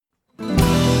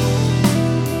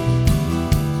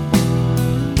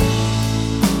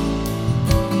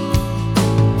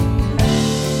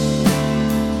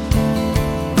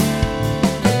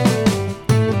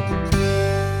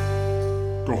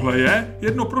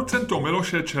1%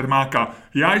 Miloše Čermáka.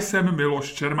 Já jsem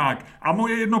Miloš Čermák a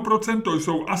moje 1%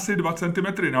 jsou asi 2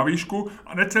 cm na výšku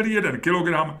a necelý 1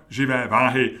 kg živé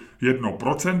váhy.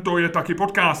 1% je taky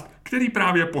podcast, který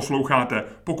právě posloucháte.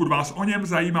 Pokud vás o něm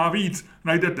zajímá víc,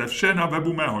 najdete vše na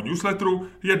webu mého newsletteru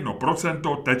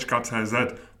 1%.cz.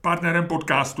 Partnerem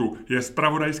podcastu je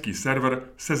zpravodajský server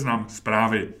Seznam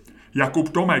Zprávy. Jakub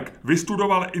Tomek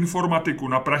vystudoval informatiku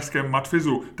na pražském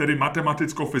matfizu, tedy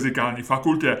matematicko-fyzikální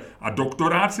fakultě, a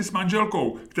doktorát si s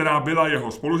manželkou, která byla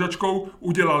jeho spolužačkou,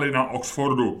 udělali na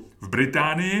Oxfordu. V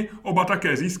Británii oba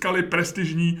také získali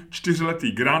prestižní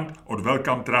 4letý grant od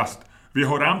Wellcome Trust. V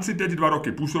jeho rámci teď 2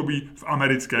 roky působí v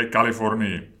americké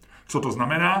Kalifornii. Co to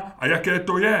znamená a jaké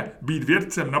to je být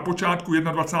vědcem na počátku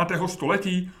 21.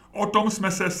 století? O tom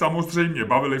jsme se samozřejmě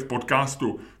bavili v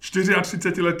podcastu.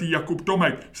 34letý Jakub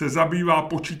Tomek se zabývá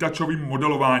počítačovým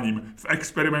modelováním v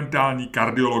experimentální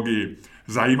kardiologii.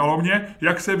 Zajímalo mě,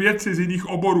 jak se vědci z jiných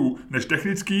oborů než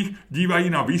technických dívají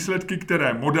na výsledky,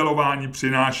 které modelování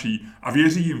přináší, a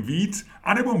věří jim víc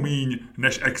anebo míň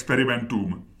než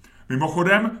experimentům.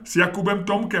 Mimochodem, s Jakubem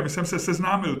Tomkem jsem se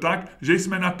seznámil tak, že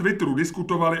jsme na Twitteru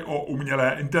diskutovali o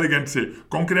umělé inteligenci,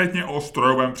 konkrétně o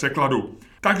strojovém překladu.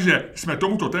 Takže jsme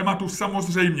tomuto tématu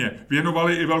samozřejmě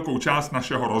věnovali i velkou část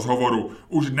našeho rozhovoru.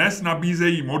 Už dnes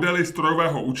nabízejí modely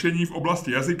strojového učení v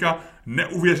oblasti jazyka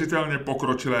neuvěřitelně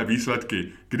pokročilé výsledky.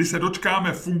 Kdy se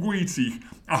dočkáme fungujících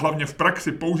a hlavně v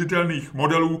praxi použitelných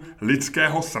modelů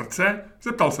lidského srdce?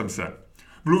 Zeptal jsem se.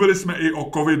 Mluvili jsme i o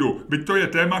covidu, byť to je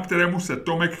téma, kterému se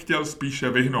Tomek chtěl spíše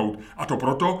vyhnout. A to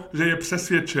proto, že je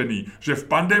přesvědčený, že v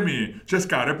pandemii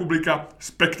Česká republika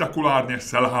spektakulárně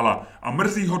selhala. A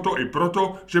mrzí ho to i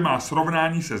proto, že má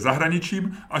srovnání se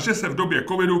zahraničím a že se v době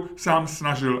covidu sám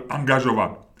snažil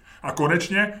angažovat. A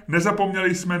konečně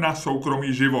nezapomněli jsme na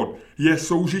soukromý život. Je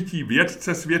soužití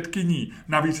vědce s vědkyní,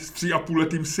 navíc s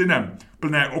 3,5letým synem,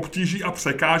 plné obtíží a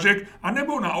překážek,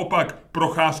 anebo naopak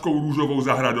procházkou růžovou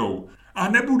zahradou. A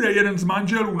nebude jeden z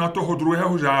manželů na toho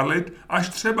druhého žárlit, až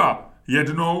třeba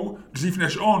jednou, dřív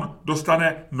než on,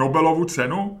 dostane Nobelovu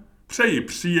cenu? Přeji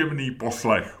příjemný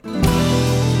poslech.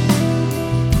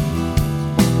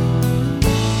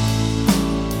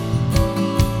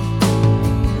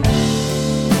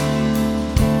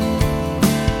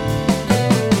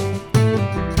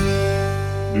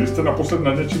 Kdy jste naposled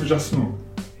nad něčím žasnul?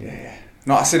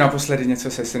 No asi naposledy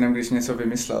něco se synem, když něco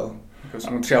vymyslel. Jako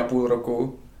jsem mu 3,5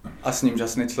 roku. A s ním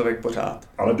žasný člověk pořád.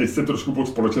 Ale teď jste trošku pod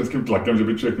společenským tlakem, že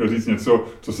by člověk měl říct něco,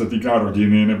 co se týká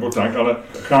rodiny nebo tak, ale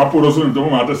chápu, rozumím tomu,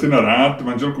 máte syna rád,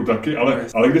 manželku taky,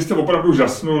 ale když jste opravdu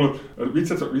žasnul,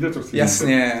 víte, co chci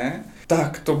Jasně,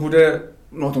 tak to bude,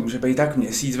 no to může být tak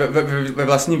měsíc, ve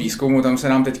vlastním výzkumu, tam se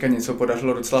nám teďka něco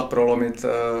podařilo docela prolomit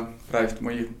právě v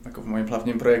mojím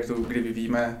hlavním projektu, kdy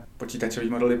vyvíjíme počítačové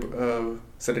modely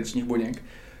srdečních buněk.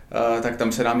 Tak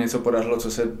tam se nám něco podařilo,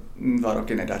 co se 2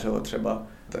 roky nedařilo třeba.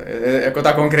 To je, jako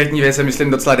ta konkrétní věc je,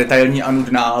 myslím, docela detailní a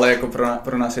nudná, ale jako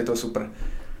pro nás je to super.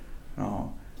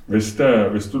 No. Vy jste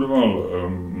vystudoval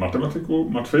matematiku,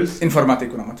 matfiz?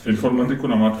 Informatiku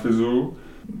na matfizu.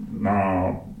 Na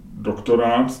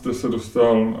doktorát jste se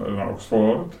dostal na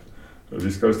Oxford.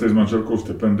 Získali jste s manželkou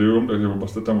stipendium, takže oba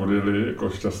jste tam odjeli jako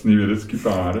šťastný vědecký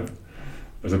pár.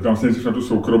 Zeptám se nejdřív na tu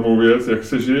soukromou věc, jak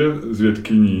se žije s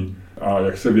vědkyní a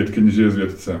jak se vědkyní žije s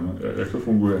vědcem. Jak to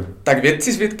funguje? Tak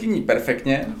vědci s vědkyní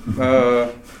perfektně.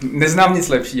 Neznám nic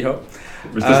lepšího.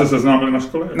 Vy jste se seznámili na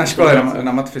škole? Na škole,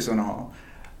 na matfizu, no.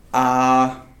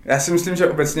 A já si myslím, že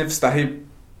obecně vztahy,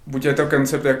 buď je to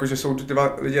koncept, jako že jsou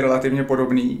 2 lidi relativně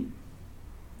podobný,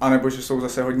 anebo že jsou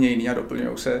zase hodně jiný a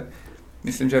doplňují se.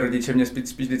 Myslím, že rodiče mě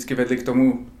spíš vždycky vedli k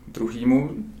tomu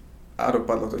druhému a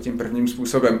dopadlo to tím prvním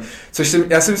způsobem.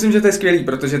 Já si myslím, že to je skvělý,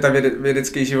 protože ta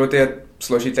vědecký život je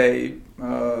složitý,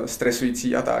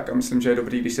 stresující a tak. A myslím, že je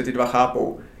dobrý, když se ty 2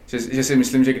 chápou. Že si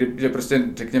myslím, že prostě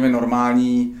řekněme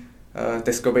normální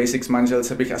Tesco Basics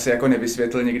manželce bych asi jako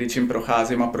nevysvětlil někdy, čím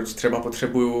procházím a proč třeba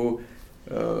potřebuju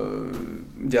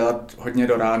dělat hodně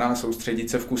do rána, soustředit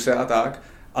se v kuse a tak.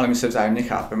 Ale my se vzájemně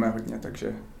chápeme hodně,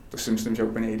 takže to si myslím, že je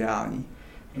úplně ideální.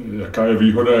 Jaká je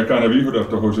výhoda, jaká nevýhoda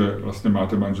toho, že vlastně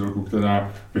máte manželku,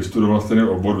 která vystudovala stejný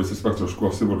obor, vy jste se pak trošku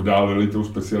asi oddálili tou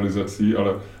specializací,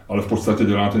 ale v podstatě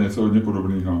děláte něco hodně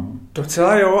podobného.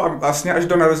 Docela jo, a vlastně až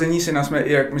do narození syna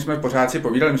my jsme pořád si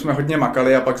povídali, my jsme hodně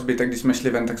makali a pak zbytek, když jsme šli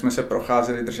ven, tak jsme se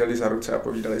procházeli, drželi za ruce a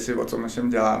povídali si, o čem všem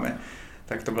děláme.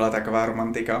 Tak to byla taková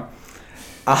romantika.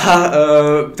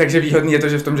 Takže výhodný je to,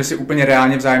 že v tom, že si úplně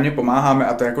reálně vzájemně pomáháme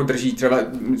a to jako drží, třeba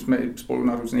my jsme spolu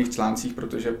na různých článcích,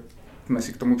 protože jsme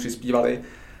si k tomu přispívali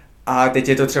A teď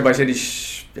je to třeba, že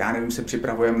když, já nevím, se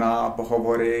připravujeme na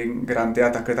pohovory, granty a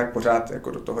takhle, tak pořád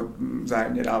jako do toho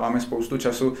vzájemně dáváme spoustu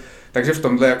času. Takže v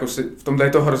tomhle je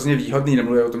to hrozně výhodný,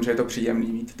 nemluvím o tom, že je to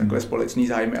příjemný mít takhle společný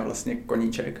zájmy a vlastně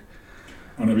koníček.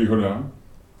 A nevýhoda?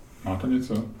 Má to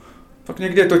něco? Pak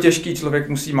někdy je to těžký, člověk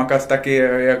musí makat taky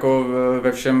jako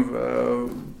ve všem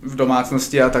v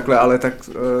domácnosti a takhle, ale tak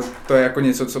to je jako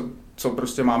něco, co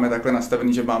prostě máme takhle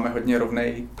nastavený, že máme hodně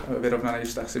vyrovnaný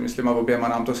vztah, si myslím, a oběma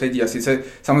nám to sedí. A sice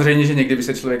samozřejmě, že někdy by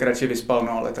se člověk radši vyspal,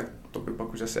 no ale tak to by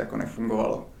pak už asi jako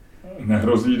nefungovalo.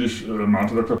 Nehrozí, když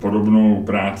máte takhle podobnou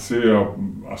práci a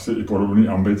asi i podobné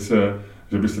ambice,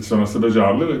 že byste třeba na sebe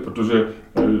žádlili, protože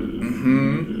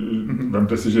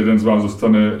vemte si, že jeden z vás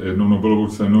dostane jednu Nobelovu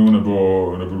cenu,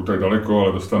 nebo nebudu tak daleko,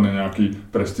 ale dostane nějaký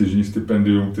prestižní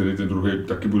stipendium, který ten druhý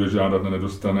taky bude žádat a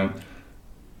nedostane.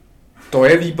 To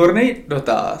je výborný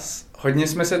dotaz. Hodně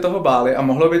jsme se toho báli a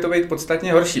mohlo by to být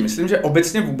podstatně horší. Myslím, že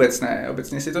obecně vůbec ne.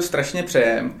 Obecně si to strašně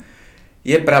přejem.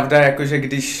 Je pravda, jakože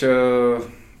když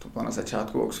to bylo na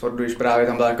začátku Oxfordu, když právě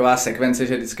tam byla taková sekvence,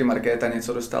 že vždycky Markéta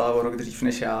něco dostala o rok dřív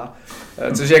než já.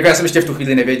 Což jako já jsem ještě v tu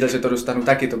chvíli nevěděl, že to dostanu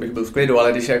taky, to bych byl v klidu,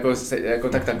 ale když jako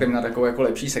takhle na takovou jako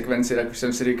lepší sekvenci, tak už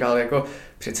jsem si říkal, jako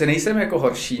přece nejsem jako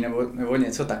horší nebo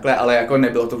něco takhle, ale jako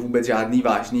nebylo to vůbec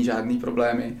žádný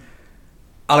problémy.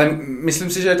 Ale myslím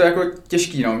si, že je to jako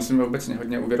těžký, no. Myslím, že obecně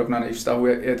hodně u vyrovnaných vztahů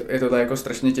je to jako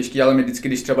strašně těžký, ale my vždycky,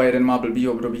 když třeba jeden má blbý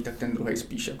období, tak ten druhý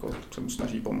spíš jako se mu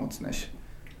snaží pomoct, než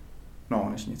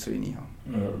něco jiného.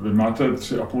 Vy máte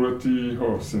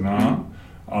 3,5letýho syna,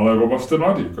 ale oba jste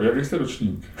mladý. Jaký jste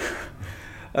ročník?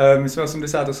 My jsme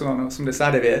 88 a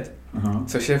 89,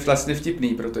 což je vlastně vtipný,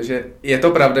 protože je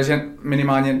to pravda, že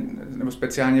minimálně nebo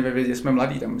speciálně ve vědě jsme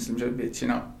mladí, tam myslím, že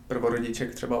většina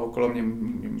prvorodiček třeba okolo mě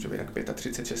může být tak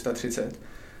 35, 36,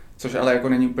 což ale jako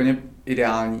není úplně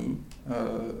ideální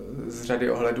z řady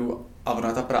ohledů a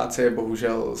ona ta práce je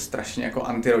bohužel strašně jako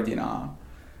antirodinná.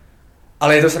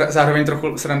 Ale je to zároveň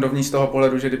trochu srandovní z toho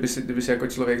pohledu, že kdyby si jako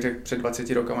člověk řekl před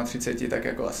 20 rokama 30, tak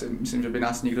jako asi myslím, že by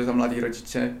nás nikdo za mladý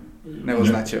rodiče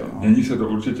neoznačil. No. Mění se to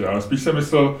určitě, ale spíš jsem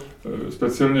myslel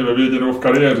speciálně ve vědě nebo v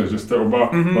kariéře, že jste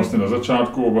oba vlastně na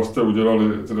začátku, oba jste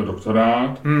udělali teda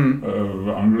doktorát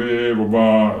v Anglii,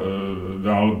 oba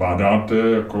dál bádáte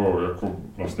jako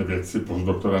vlastně vědci,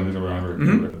 postdoktorandi nebo já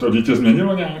nevím. To dítě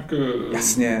změnilo nějak?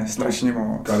 Jasně, strašně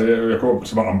moc. Kariéru, jako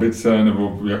třeba ambice,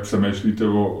 nebo jak přemýšlíte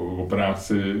o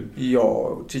práci?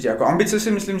 Jo, určitě. Jako ambice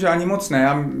si myslím, že ani moc ne.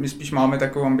 A my spíš máme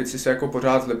takovou ambici se jako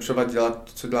pořád zlepšovat, dělat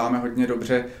to, co děláme hodně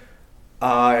dobře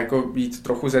a jako být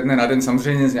trochu ze dne na den,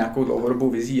 samozřejmě s nějakou dlouhodobou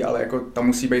vizí, ale jako ta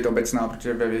musí být obecná,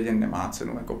 protože ve vědě nemá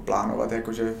cenu jako plánovat,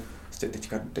 jakože prostě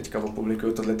teďka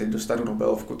opublikuju tohle, teď dostanu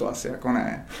Nobelovku, to asi jako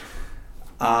ne.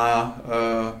 A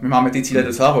my máme ty cíle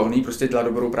docela volný, prostě dělat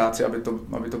dobrou práci, aby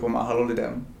to pomáhalo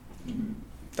lidem.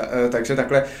 Takže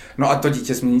takhle. No a to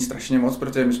dítě změní strašně moc,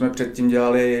 protože my jsme předtím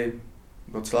dělali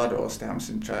docela dost. Já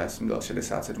myslím, třeba já jsem dělal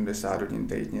 60-70 hodin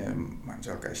týdně,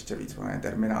 manželka ještě víc, ona je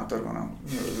terminátor, ona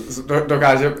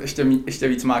dokáže ještě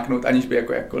víc máknout, aniž by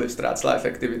jako jakkoliv ztrácela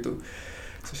efektivitu,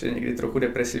 což je někdy trochu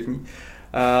depresivní.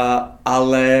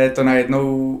 Ale to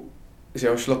najednou, že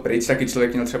ho šlo pryč, taky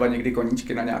člověk měl třeba někdy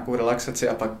koníčky na nějakou relaxaci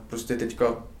a pak prostě teďka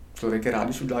člověk je rád,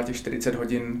 když udělá těch 40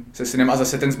 hodin se synem a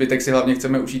zase ten zbytek si hlavně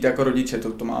chceme užít jako rodiče,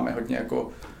 to máme hodně jako,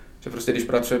 že prostě když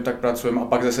pracujeme, tak pracujeme a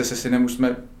pak zase se synem už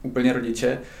jsme úplně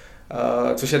rodiče,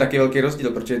 což je taky velký rozdíl,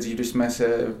 protože dřív, když jsme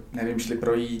se, nevím, šli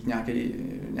projít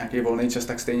nějaký volný čas,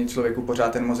 tak stejně člověku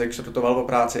pořád ten mozek šrotoval o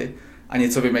práci a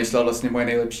něco vymýšlel, vlastně moje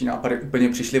nejlepší nápady úplně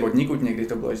přišly od nikud, někdy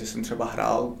to bylo, že jsem třeba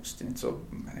hrál prostě něco,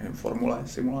 nevím, formule,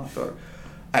 simulátor.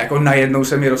 A jako najednou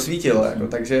se mi rozsvítilo, jako,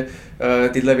 takže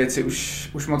tyhle věci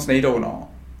už moc nejdou, no.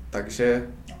 Takže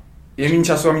je méně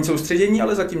času a méně soustředění,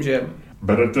 ale zatím žijem.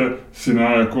 Berete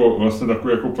syna jako vlastně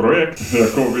takový jako projekt,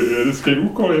 jako vědecký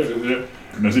úkol, že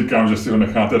neříkám, že si ho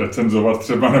necháte recenzovat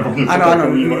třeba nebo něco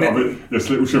takového, aby,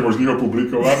 jestli už je možný ho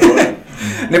publikovat, ale...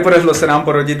 Nepodařilo se nám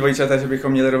porodit dvojčata, že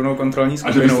bychom měli rovnou kontrolní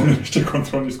skupinu. A že byste měli ještě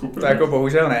kontrolní skupinu. To jako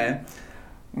bohužel ne.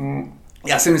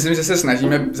 Já si myslím, že se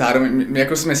snažíme zároveň, my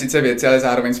jako jsme sice vědci, ale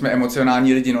zároveň jsme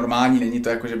emocionální lidi, normální, není to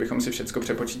jako, že bychom si všecko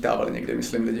přepočítávali, někdy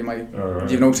myslím, lidi mají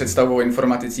divnou představu o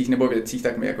informaticích nebo vědcích,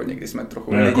 tak my jako někdy jsme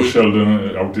trochu lidi. Jako Sheldon,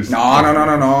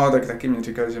 autista. No, tak taky mi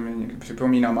říkal, že mi někdy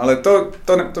připomínám, ale to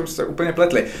se úplně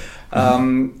pletli.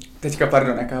 Teďka,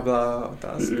 pardon, jaká byla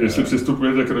otázka? Jestli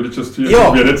přistupujete k rodičovství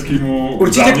jako vědeckému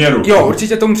záměru. Jo,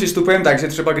 určitě tomu přistupujeme tak, že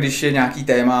třeba když je nějaký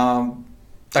téma,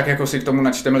 tak jako si k tomu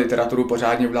načteme literaturu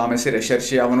pořádně, uděláme si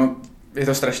rešerši a ono je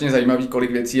to strašně zajímavý,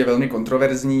 kolik věcí je velmi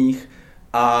kontroverzních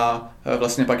a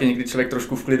vlastně pak je někdy člověk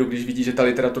trošku v klidu, když vidí, že ta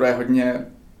literatura je hodně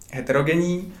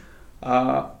heterogenní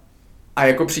A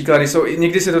jako příklady jsou,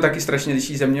 někdy se to taky strašně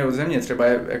liší země od země, třeba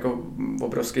je jako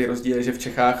obrovský rozdíl, že v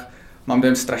Čechách mám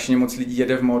dojem strašně moc lidí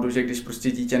jede v módu, že když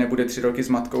prostě dítě nebude 3 roky s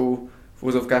matkou v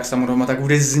úzovkách samodoma, tak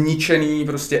bude zničený,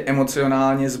 prostě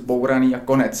emocionálně zbouraný a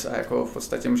konec a jako v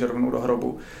podstatě může rovnou do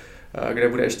hrobu, kde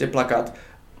bude ještě plakat.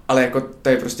 Ale jako to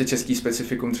je prostě český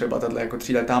specifikum, třeba tato jako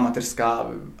 3letá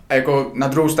mateřská. A jako na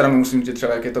druhou stranu musím říct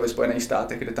třeba, jak je to ve Spojených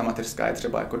státech, kde ta mateřská je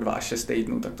třeba jako 2 až 6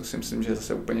 týdnů, tak to si myslím, že je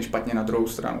zase úplně špatně na druhou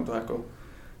stranu. To jako,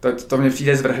 to mně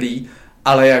přijde zvrhlý,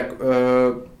 ale jak,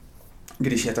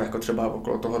 když je to jako třeba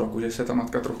okolo toho roku, že se ta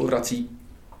matka trochu vrací,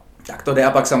 tak to jde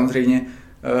a pak samozřejmě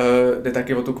jde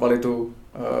taky o tu kvalitu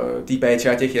té péče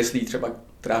a těch jeslí, třeba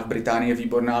která v Británii je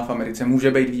výborná, v Americe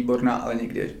může být výborná, ale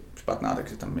někdy je špatná,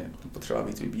 takže tam je potřeba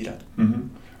víc vybírat. Mm-hmm.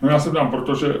 No já jsem tam,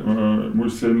 protože můj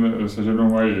syn se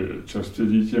ženou mají čerstvě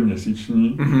dítě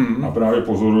měsíční a právě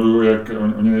pozoruju, jak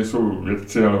oni nejsou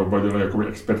vědci, ale oba dělají jakoby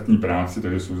expertní práci,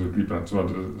 takže jsou zvyklí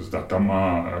pracovat s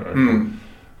datama.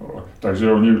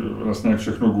 Takže oni vlastně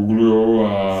všechno googlujou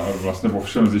a vlastně o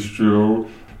všem zjišťujou,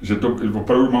 že to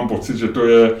opravdu mám pocit, že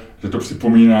to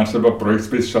připomíná třeba projekt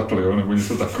Space Shuttle, jo, nebo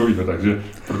něco takového, takže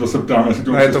proto se ptám, jestli k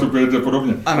tomu přistupujete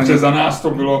podobně. Protože za nás to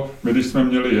bylo, my když jsme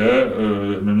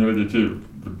měli děti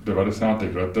v 90.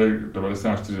 letech,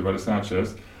 94,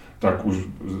 96, tak už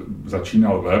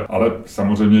začínal web, ale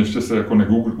samozřejmě ještě se jako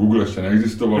Google ještě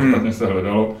neexistoval, špatně se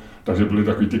hledalo, takže byly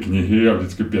takové ty knihy a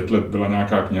vždycky 5 let byla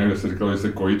nějaká kniha, kde se říkalo, že se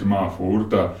kojit má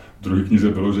furt a v druhé knize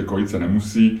bylo, že kojit se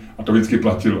nemusí a to vždycky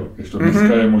platilo. Když to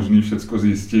dneska je možné všecko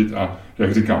zjistit a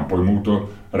jak říkám, pojmou to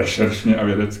rešeršně a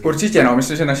vědecky. Určitě, no,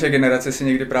 myslím, že naše generace si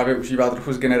někdy právě užívá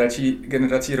trochu z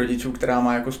generací rodičů, která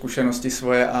má jako zkušenosti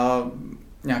svoje a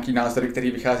nějaký názory,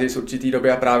 které vycházejí z určitý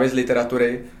doby a právě z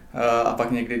literatury a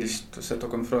pak někdy, když se to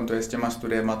konfrontuje s těma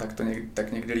studiema,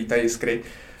 tak někdy lítají jiskry.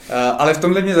 Ale v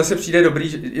tomhle mě zase přijde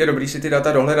je dobrý si ty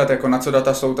data dohledat, jako na co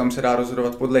data jsou, tam se dá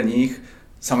rozhodovat podle nich.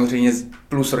 Samozřejmě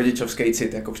plus rodičovský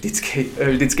cit, jako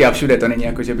vždycky a všude, to není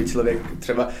jako, že by člověk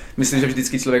třeba, myslím, že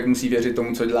vždycky člověk musí věřit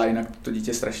tomu, co dělá, jinak to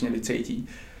dítě strašně vycejtí.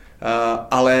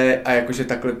 Ale a jakože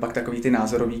takhle pak takový ty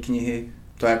názorové knihy,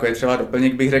 to jako je třeba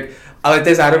doplněk, bych řekl, ale to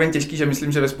je zároveň těžký, že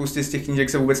myslím, že ve spoustě z těch knížek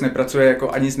se vůbec nepracuje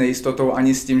jako ani s nejistotou,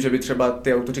 ani s tím, že by třeba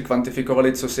ty autoři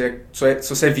kvantifikovali,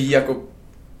 co se ví, jako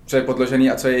co je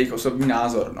podložený a co je jejich osobní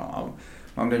názor. No. A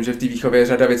mám dojem, že v té výchově je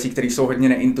řada věcí, které jsou hodně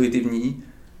neintuitivní,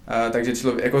 takže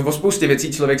jako o spoustě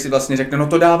věcí člověk si vlastně řekne, no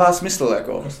to dává smysl,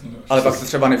 jako, jasně, ale pak to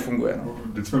třeba nefunguje. No.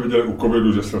 Teď jsme viděli u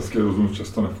covidu, že selský rozum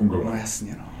často nefungoval. No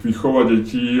jasně, no. Výchova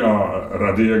dětí a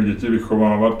rady, jak děti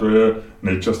vychovávat, to je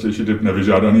nejčastější typ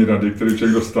nevyžádaný rady, který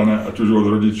člověk dostane, ať už od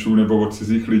rodičů nebo od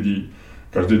cizích lidí.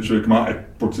 Každý člověk má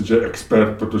pocit, že je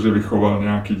expert, protože vychoval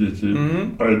nějaký děti.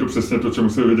 A je to přesně to, čemu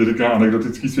se vědě říká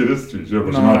anekdotický svědectví. Že?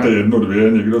 Protože máte 1, 2,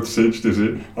 někdo 3,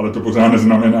 4, ale to pořád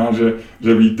neznamená,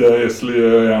 že víte, jestli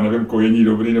je, já nevím, kojení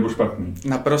dobrý nebo špatný.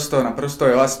 Naprosto,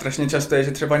 jo. A strašně často je,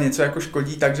 že třeba něco jako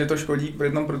škodí tak, že to škodí v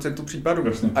 1% případů.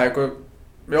 Jasně. A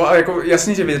jako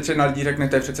jasně, že většina lidí řekne,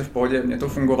 to je přece v pohodě, mně to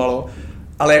fungovalo.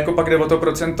 Ale jako pak jde o to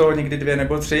procento, někdy 2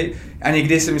 nebo 3 a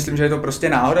někdy si myslím, že je to prostě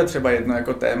náhoda. Třeba jedno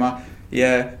jako téma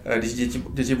je, když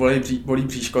děti bolí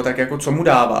bříško, tak jako co mu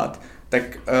dávat, tak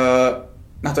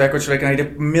na to jako člověk najde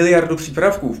miliardu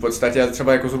přípravků v podstatě a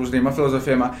třeba jako s různýma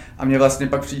filozofiema a mě vlastně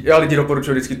pak lidi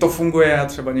doporučují vždycky, to funguje a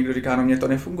třeba někdo říká, no mně to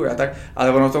nefunguje a tak,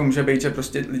 ale ono to může být, že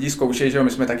prostě lidi zkoušejí, že jo, my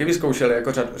jsme taky vyzkoušeli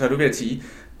jako řadu věcí,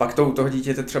 pak to u toho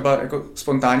dítěte třeba jako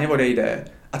spontánně odejde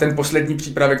a ten poslední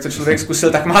přípravek, co člověk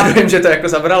zkusil, tak má dojem, že to jako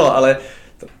zabralo, ale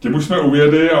tím už jsme u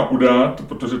vědy a u dat,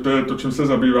 protože to je to, čím se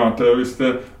zabýváte. Vy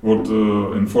jste od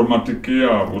informatiky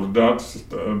a od dat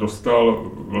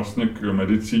dostal vlastně k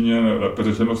medicíně, lépe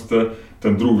řečeno jste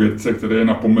ten druh vědce, který je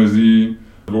na pomezí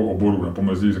 2 oborů, na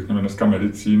pomezí, řekněme dneska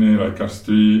medicíny,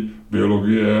 lékařství,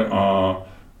 biologie a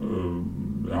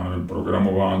já nevím,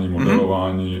 programování,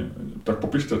 modelování. Tak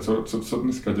popište, co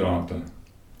dneska děláte?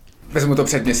 Vezmu to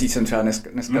před měsícem, třeba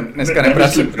dneska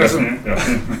nepracuji. Jasně.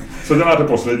 Co děláte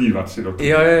poslední 2-3 roky?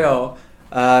 Jo.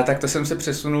 Tak to jsem se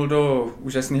přesunul do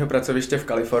úžasného pracoviště v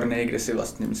Kalifornii, kde si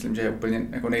vlastně myslím, že je úplně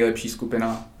jako nejlepší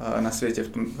skupina na světě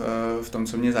v tom,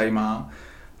 co mě zajímá.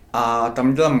 A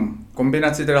tam dělám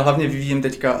kombinaci, teda hlavně vyvíjím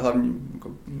teďka,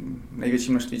 jako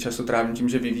největší množství času trávím tím,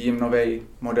 že vyvíjím nový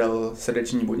model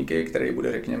srdeční buňky, který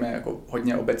bude, řekněme, jako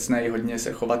hodně obecný, hodně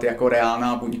se chovat jako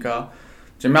reálná buňka.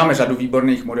 Že máme řadu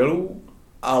výborných modelů,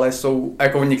 ale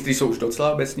někteří jsou už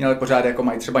docela obecní, ale pořád jako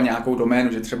mají třeba nějakou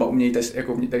doménu, že třeba umějí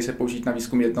se použít na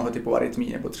výzkum jednoho typu arytmí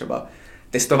nebo třeba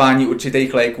testování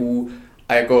určitých léků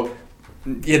a jako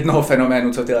jednoho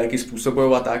fenoménu, co ty léky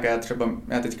způsobují a tak.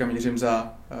 Já teďka mířím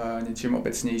za něčím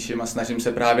obecnějším a snažím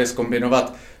se právě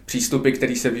zkombinovat přístupy,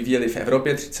 které se vyvíjely v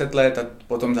Evropě 30 let a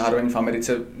potom zároveň v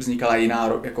Americe vznikala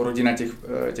jiná jako rodina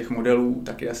těch modelů,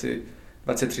 taky asi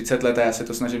 20-30 let a já se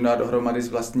to snažím dát dohromady s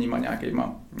vlastníma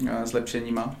nějakýma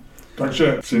zlepšeníma.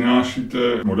 Takže přinášíte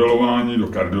modelování do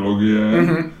kardiologie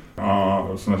a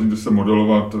snažíte se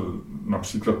modelovat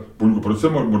například buňku. Proč se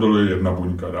modeluje jedna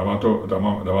buňka?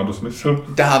 Dává to smysl?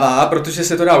 Dává, protože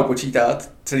se to dá upočítat.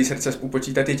 Celý srdce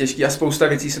upočítat je těžký a spousta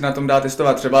věcí se na tom dá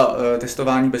testovat. Třeba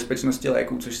testování bezpečnosti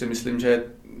léků, což si myslím, že je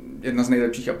jedna z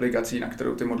nejlepších aplikací, na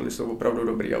kterou ty modely jsou opravdu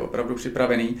dobrý a opravdu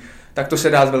připravený. Tak to se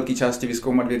dá z velké části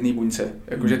vyzkoumat v jedné buňce.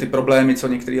 Jakože ty problémy, co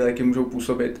některé léky můžou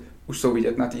působit, už jsou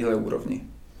vidět na téhle úrovni.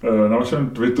 Na vašem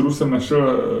Twitteru jsem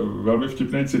našel velmi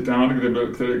vtipný citát,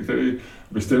 který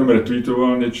byste jenom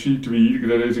retweetoval něčí tweet,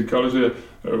 který říkal, že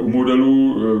u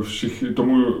modelů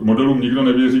tomu modelům nikdo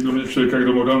nevěří, kromě člověka,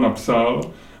 kdo model napsal,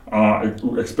 a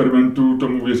u experimentů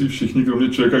tomu věří všichni, kromě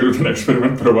člověka, kdo ten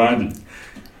experiment provádí.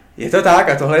 Je to tak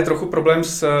a tohle je trochu problém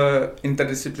s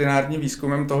interdisciplinárním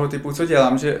výzkumem toho typu, co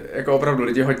dělám, že jako opravdu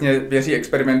lidi hodně věří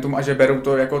experimentům a že berou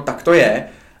to jako tak to je,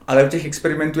 ale u těch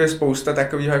experimentů je spousta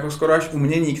takového jako skoro až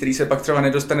umění, který se pak třeba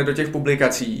nedostane do těch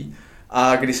publikací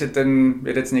a když se ten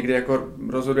vědec někdy jako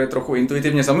rozhoduje trochu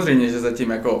intuitivně, samozřejmě, že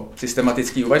zatím jako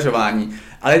systematický uvažování,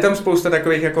 ale je tam spousta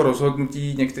takových jako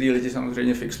rozhodnutí, některý lidi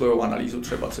samozřejmě fixlujou analýzu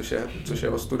třeba, což je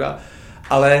ostuda,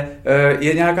 ale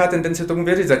je nějaká tendence tomu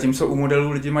věřit, zatímco u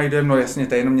modelů lidi mají dojem, no jasně,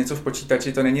 to je jenom něco v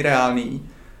počítači, to není reálný,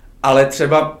 ale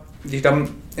třeba když tam...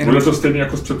 Bude to stejně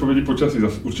jako s předpovědí počasí,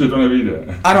 určitě to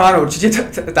nevyjde. Ano,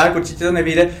 určitě to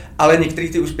nevyjde, ale některé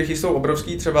ty úspěchy jsou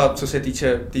obrovský, třeba co se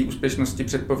týče té úspěšnosti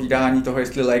předpovídání toho,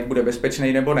 jestli lék bude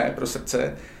bezpečný nebo ne pro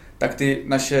srdce, tak ty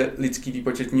naše lidský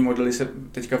výpočetní modely se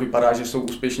teďka vypadá, že jsou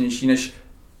úspěšnější než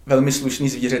velmi slušný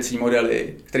zvířecí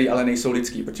modely, které ale nejsou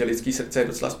lidský, protože lidský srdce je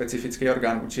docela specifický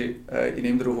orgán vůči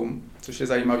jiným druhům, což je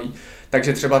zajímavý.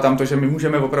 Takže třeba tam to, že my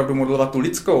můžeme opravdu modelovat tu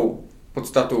lidskou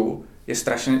podstatu, je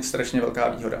strašně velká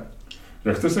výhoda.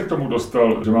 Jak jste se k tomu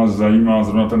dostal, že vás zajímá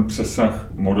zrovna ten přesah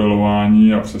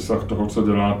modelování a přesah toho, co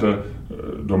děláte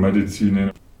do medicíny?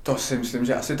 To si myslím,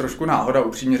 že asi trošku náhoda,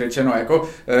 upřímně řečeno. Jako,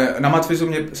 na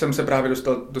matfizu jsem se právě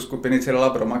dostal do skupiny Cyrila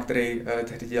Broma, který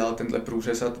tehdy dělal tenhle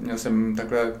průřez a měl jsem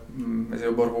takhle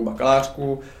mezioborovou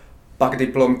bakalářku, pak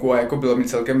diplomku a jako bylo mi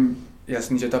celkem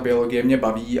jasný, že ta biologie mě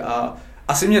baví a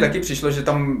asi mně taky přišlo, že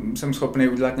tam jsem schopný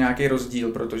udělat nějaký rozdíl,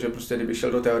 protože prostě kdyby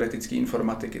šel do teoretické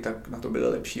informatiky, tak na to byli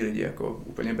lepší lidi, jako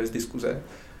úplně bez diskuze.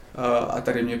 A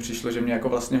tady mně přišlo, že mě jako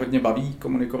vlastně hodně baví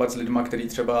komunikovat s lidma, kteří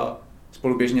třeba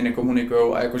spolu běžně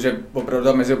nekomunikujou a jakože opravdu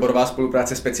ta mezioborová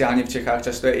spolupráce speciálně v Čechách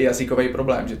často je i jazykový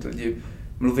problém, že ty lidi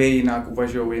mluví jinak,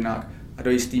 uvažují jinak a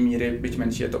do jisté míry, byť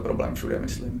menší, je to problém všude,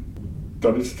 myslím.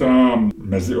 Tady ta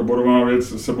mezioborová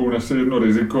věc sebou nese jedno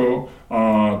riziko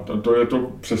a to je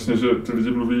to přesně, že ty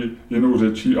lidi mluví jinou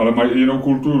řečí, ale mají i jinou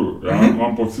kulturu. Já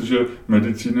mám pocit, že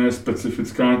medicína je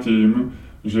specifická tím,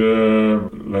 že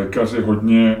lékaři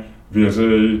hodně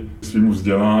věří svýmu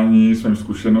vzdělání, svým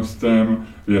zkušenostem,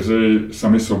 věří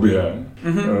sami sobě.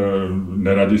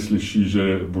 Neradi slyší,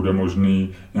 že bude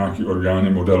možný nějaký orgány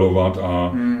modelovat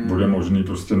a bude možný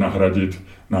prostě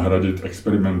nahradit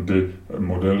experimenty,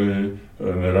 modely.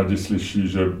 Neradi slyší,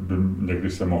 že by někdy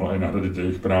se mohla i nahradit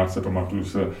jejich práce. Pamatuju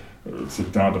se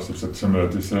citát, asi před 3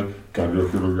 lety se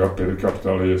kardiochirurga Pirka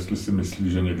ptali, jestli si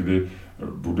myslí, že někdy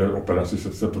bude operaci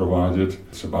srdce provádět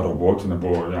třeba robot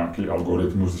nebo nějaký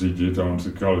algoritmus řídit a on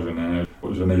říkal, že ne,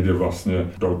 že nejde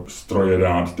vlastně do stroje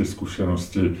dát ty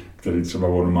zkušenosti, které třeba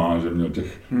on má, že měl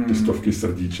ty stovky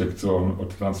srdíček, co on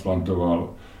odtransplantoval.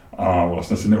 A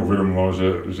vlastně si neuvědomoval,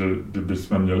 že kdyby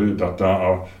jsme měli data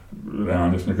a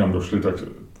reálně jsme někam došli, tak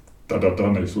ta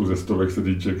data nejsou ze stovek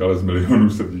srdíček, ale z milionů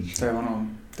srdíček.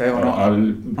 To je ono.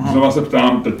 A znova se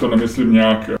ptám, teď to nemyslím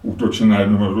nějak útočit na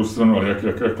jednu druhou stranu, ale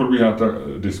jak probíhá ta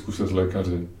diskuse s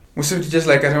lékaři? Musím říct, že s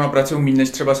lékařema pracuju méně než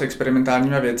třeba s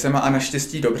experimentálními vědcema a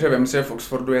naštěstí dobře. Vem si, v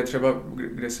Oxfordu je třeba,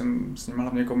 kde jsem s nimi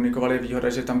hlavně komunikoval, je výhoda,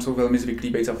 že tam jsou velmi zvyklí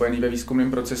být zapojený ve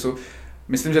výzkumném procesu.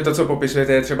 Myslím, že to, co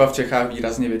popisujete, je třeba v Čechách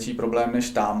výrazně větší problém než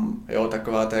tam. Jo,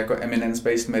 taková ta jako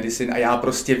eminence-based medicine a já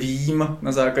prostě vím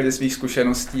na základě svých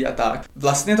zkušeností a tak.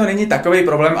 Vlastně to není takový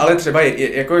problém, ale třeba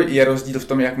je rozdíl v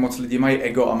tom, jak moc lidi mají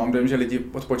ego a mám dojem, že lidi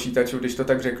od počítačů, když to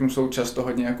tak řeknu, jsou často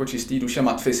hodně jako čistý duše.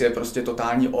 Matfiz je prostě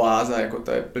totální oáza, jako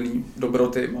to je plný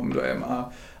dobroty, mám dojem, a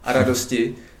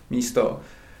radosti místo.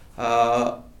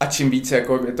 A čím víc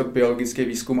jako je to biologický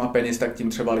výzkum a peněz, tak tím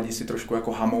třeba lidi si trošku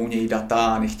jako hamounějí data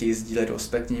a nechtějí sdílet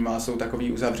ostatním a jsou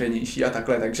takový uzavřenější a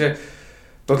takhle. Takže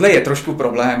Tohle je trošku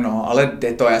problém, no, ale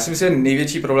jde to. Já si myslím, že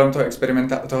největší problém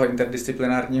toho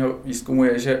interdisciplinárního výzkumu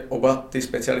je, že oba ty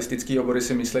specialistické obory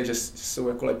si myslí, že jsou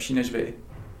jako lepší než vy.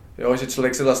 Jo, že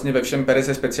člověk se vlastně ve všem pere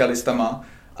se specialistama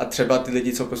a třeba ty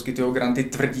lidi, co poskytují granty,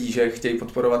 tvrdí, že chtějí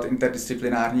podporovat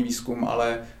interdisciplinární výzkum,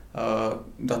 ale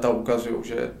data ukazují,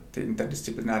 že ty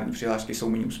interdisciplinární přihlášky jsou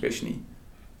méně úspěšný.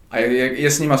 A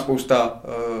je s nima spousta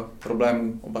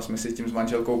problémů. Oba jsme si tím s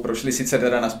manželkou prošli, sice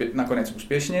teda nakonec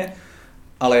úspěšně,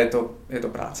 ale je to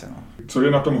práce. No. Co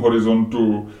je na tom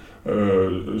horizontu,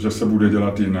 že se bude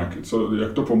dělat jinak?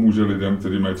 Jak to pomůže lidem,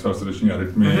 kteří mají třeba srdeční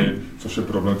arytmii, což je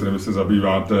problém, kterým se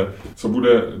zabýváte? Co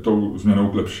bude tou změnou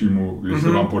k lepšímu, když se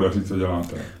vám podaří, co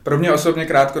děláte? Pro mě osobně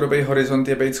krátkodobý horizont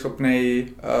je být schopný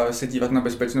se dívat na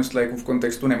bezpečnost léků v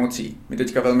kontextu nemocí. My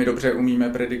teďka velmi dobře umíme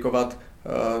predikovat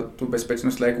tu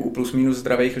bezpečnost léků u plus minus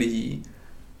zdravých lidí,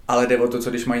 ale jde o to, co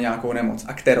když mají nějakou nemoc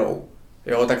a kterou.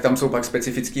 Jo, tak tam jsou pak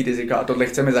specifický rizika a tohle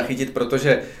chceme zachytit,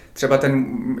 protože třeba ten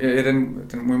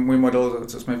můj model,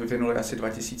 co jsme vyvinuli asi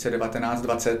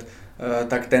 2019-20,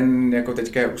 tak ten jako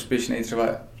teďka je úspěšný třeba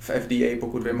v FDA,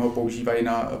 pokud vím, ho používají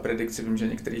na predikci, vím, že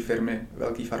některé firmy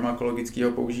velký farmakologický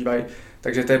ho používají,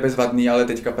 takže to je bezvadný, ale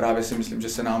teďka právě si myslím, že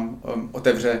se nám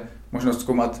otevře možnost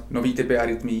zkoumat nový typy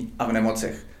arytmí a v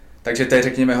nemocech. Takže to je,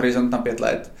 řekněme, horizont na 5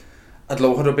 let. A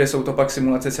dlouhodobě jsou to pak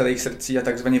simulace celých srdcí a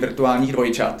takzvaně virtuálních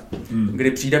dvojčat,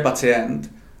 kdy přijde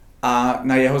pacient a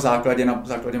na jeho základě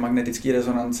magnetické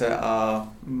rezonance a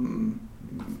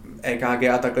EKG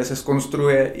a takhle se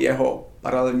zkonstruuje jeho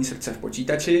paralelní srdce v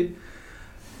počítači.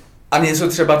 A něco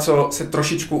třeba, co se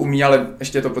trošičku umí, ale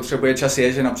ještě to potřebuje čas,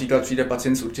 je, že například přijde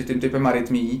pacient s určitým typem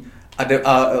arytmí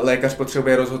a lékař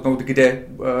potřebuje rozhodnout, kde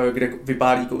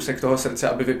vypálí kousek toho srdce,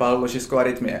 aby vypálilo ložisko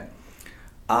arytmie.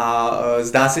 A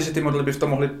zdá se, že ty modely by v tom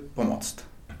mohly pomoct.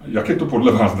 Jak je to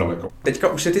podle vás daleko? Teďka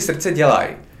už se ty srdce dělají,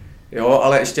 jo,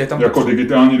 ale ještě je tam... Jako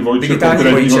digitální dvojče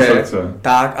konkrétního srdce.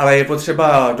 Tak, ale je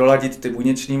potřeba doladit ty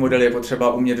buněční modely, je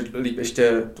potřeba umět líp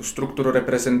ještě tu strukturu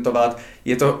reprezentovat.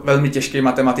 Je to velmi těžký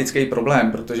matematický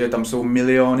problém, protože tam jsou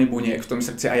miliony buněk v tom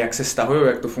srdci a jak se stahují,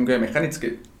 jak to funguje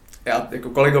mechanicky. Jako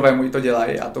kolegové můj to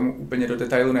dělají, já tomu úplně do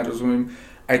detailu nerozumím.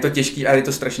 A je to těžký a je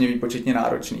to strašně výpočetně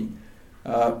náročný.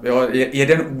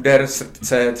 Jeden úder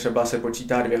srdce třeba se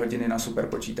počítá 2 hodiny na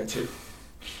superpočítači.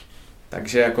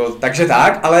 Takže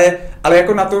tak, ale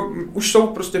jako na to už jsou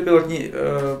prostě pilotní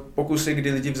pokusy,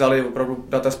 kdy lidi vzali opravdu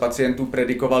data z pacientů,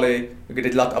 predikovali, kde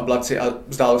dělat ablaci a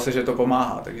zdálo se, že to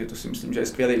pomáhá. Takže to si myslím, že je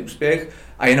skvělý úspěch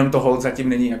a jenom to hold zatím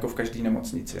není jako v každé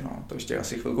nemocnici. No. To ještě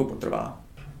asi chvilku potrvá.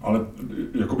 Ale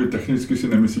jakoby technicky si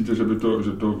nemyslíte, že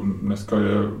to dneska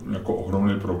je jako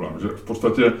ohromný problém. Že v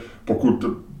podstatě pokud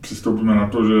přistoupíme na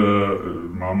to, že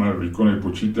máme výkonný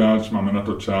počítač, máme na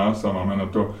to čas a máme na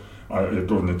to, a je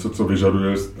to něco, co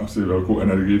vyžaduje asi velkou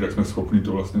energii, tak jsme schopni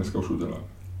to vlastně dneska už udělat.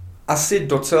 Asi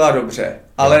docela dobře,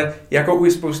 ale jako u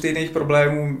spousty jiných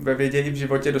problémů ve vědě i v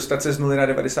životě dostat se z 0 na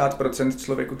 90%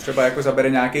 člověku třeba jako zabere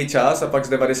nějaký čas a pak z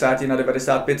 90 na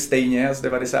 95 stejně a z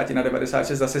 90 na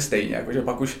 96 zase stejně, jakože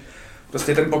pak už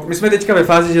prostě my jsme teďka ve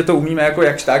fázi, že to umíme jako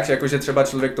jakž tak, jakože třeba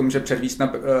člověk to může předvíst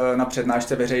na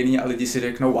přednášce veřejný a lidi si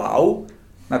řeknou wow,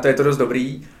 na to je to dost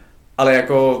dobrý, ale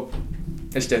jako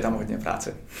ještě je tam hodně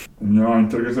práce. Umělá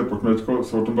inteligence, pojďme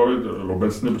se o tom bavit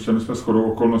obecně, protože my jsme shodou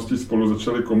okolností spolu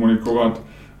začali komunikovat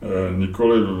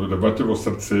nikoli v debatě o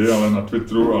srdci, ale na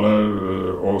Twitteru, ale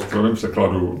o strojovém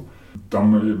překladu.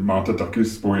 Tam máte taky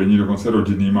spojení, dokonce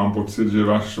rodinný, mám pocit, že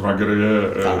váš švagr je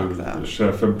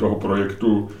šéfem toho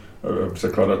projektu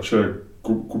překladače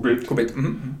Kubit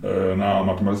na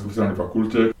Matematicko-fyzikální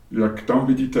fakultě. Jak tam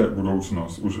vidíte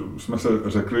budoucnost? Už jsme se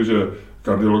řekli, že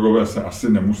kardiologové se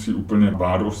asi nemusí úplně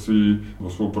bát o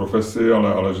svou profesi,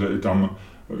 ale že i tam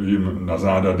jim na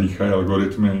záda dýchají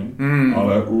algoritmy.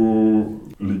 Ale u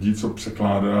lidí, co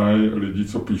překládají, lidí,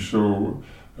 co píšou,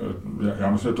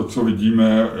 já myslím, že to, co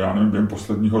vidíme, já nevím, během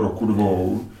posledního roku, 2,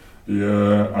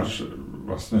 je až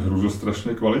vlastně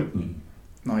hrůzostrašně kvalitní.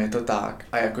 No je to tak.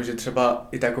 A jakože třeba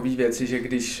i takový věci, že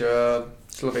když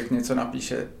člověk něco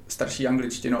napíše starší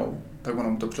angličtinou, tak ono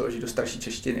mu to přeloží do starší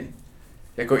češtiny.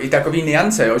 Jako i takový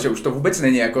nuance, jo, že už to vůbec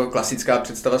není jako klasická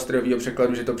představa strojového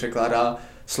překladu, že to překládá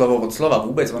slovo od slova.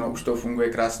 Vůbec ono už to funguje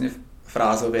krásně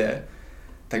frázově.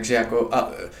 Takže jako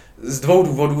a z 2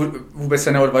 důvodů vůbec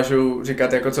se neodvažuji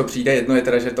říkat, jako co přijde. Jedno je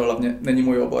teda, že to hlavně není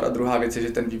můj obor a druhá věc je,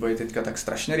 že ten vývoj je teďka tak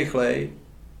strašně rychlej,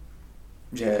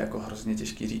 že je jako hrozně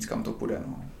těžký říct, kam to půjde.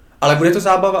 No. Ale bude to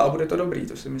zábava a bude to dobrý,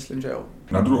 to si myslím, že jo.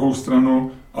 Na druhou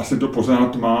stranu, asi to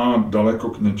pořád má daleko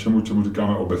k něčemu, čemu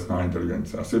říkáme obecná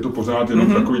inteligence. Asi je to pořád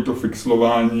jenom takový to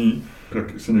fixlování,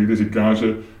 jak se někdy říká,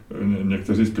 že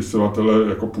někteří spisovatelé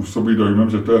jako působí dojmem,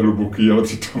 že to je hluboký, ale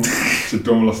přitom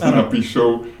přitom vlastně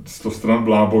napíšou 100 stran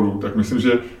blábolů, tak myslím,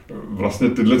 že vlastně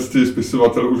tyhle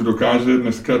spisovatel už dokáže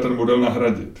dneska ten model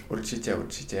nahradit.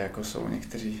 Určitě, jako jsou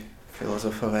někteří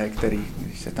filozofové, který,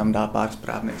 když se tam dá pár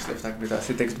správných slov, tak by to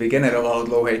asi text vygeneroval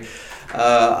dlouhej.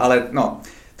 Ale no,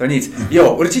 to nic.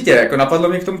 Jo, určitě, jako napadlo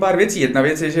mě k tomu pár věcí. Jedna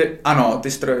věc je, že ano,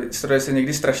 ty stroje se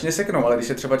někdy strašně seknou, ale když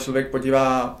se třeba člověk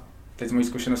podívá, teď z mojí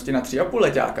zkušenosti, na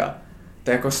 3,5letáka,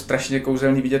 to je jako strašně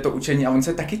kouzelný vidět to učení a on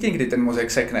se taky někdy ten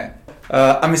mozek sekne.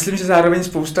 A myslím, že zároveň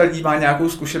spousta lidí má nějakou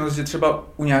zkušenost, že třeba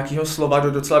u nějakého slova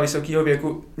do docela vysokého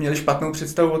věku měli špatnou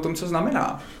představu o tom, co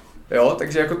znamená. Jo,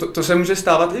 takže jako to se může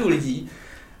stávat i u lidí.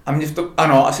 A mě v to,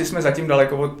 ano, asi jsme zatím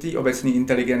daleko od té obecné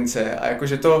inteligence a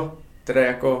jakože to teda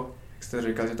jako, jak jste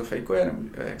říkal, že to fejkuje, nebo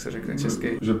jak se řekne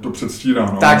česky? Že to předstírá,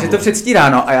 no. Tak, že to předstírá,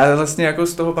 no. A já vlastně jako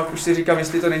z toho pak už si říkám,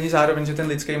 jestli to není zároveň, že ten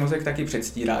lidský mozek taky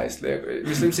předstírá.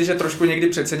 Myslím si, že trošku někdy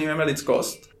přeceňujeme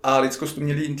lidskost a lidskost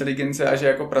umělý inteligence a že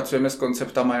jako pracujeme s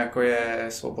konceptama, jako je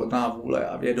svobodná vůle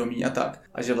a vědomí a tak.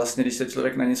 A že vlastně, když se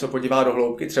člověk na něco podívá do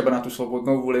hloubky, třeba na tu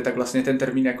svobodnou vůli, tak vlastně ten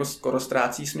termín jako skoro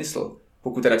ztrácí smysl.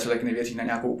 Pokud teda člověk nevěří na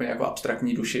nějakou úplně jako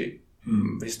abstraktní duši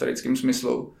v historickém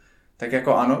smyslu. Tak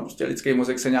jako ano, prostě lidský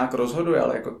mozek se nějak rozhoduje,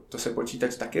 ale jako to se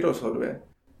počítač taky rozhoduje.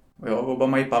 Jo, oba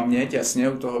mají paměť, jasně,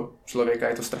 u toho člověka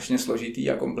je to strašně složitý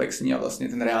a komplexní a vlastně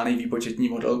ten reálný výpočetní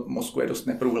model mozku je dost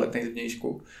neprůhledný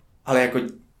zvnějšku. Ale jako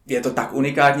je to tak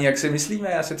unikátní, jak si myslíme?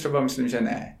 Já si třeba myslím, že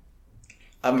ne.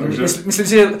 A myslím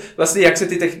si, že vlastně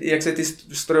jak se ty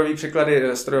strojové překlady,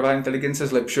 strojová inteligence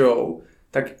zlepšujou,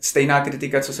 tak stejná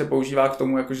kritika, co se používá k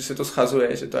tomu, jako že se to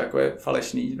schazuje, že to jako je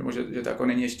falešný, nebo že to jako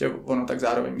není ještě ono, tak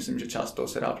zároveň myslím, že část toho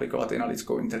se dá aplikovat i na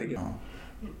lidskou inteligenci.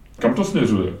 Kam to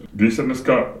směřuje? Když se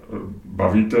dneska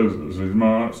bavíte s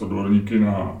lidma, s odborníky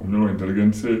na umělou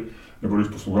inteligenci, nebo když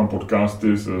poslouchám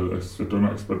podcasty s světovými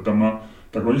expertama,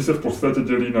 tak oni se v podstatě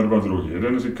dělí na dva druhy.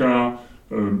 Jeden říká,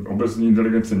 obecní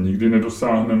inteligence nikdy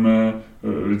nedosáhneme,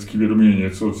 lidský vědomí je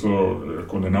něco, co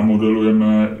jako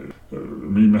nenamodelujeme,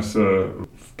 míme se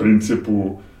v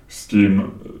principu s tím,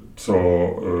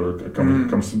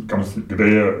 kde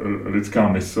je lidská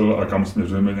mysl a kam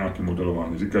směřujeme nějaké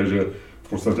modelování. Říkají, že v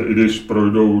podstatě i když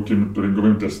projdou tím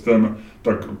Turingovým testem,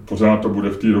 tak pořád to bude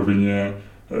v té rovině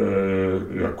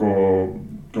jako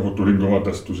toho Turingova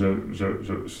testu, že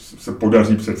se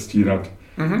podaří předstírat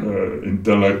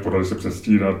intelekt, podaří se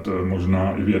předstírat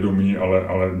možná i vědomí,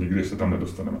 ale nikdy se tam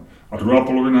nedostaneme. A druhá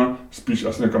polovina, spíš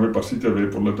asi někam vypasíte vy,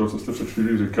 podle toho, co jste před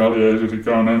chvílí říkal, je, že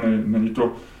říká, ne, není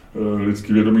to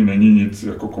lidský vědomí, není nic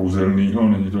jako kouzelného,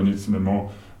 není to nic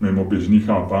mimo běžný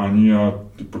chápání a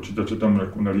ty počítače tam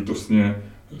jako nelítostně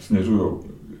směřujou.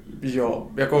 Jo,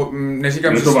 jako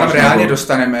neříkám, že se tam reálně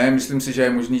dostaneme, myslím si, že je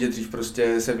možný, že dřív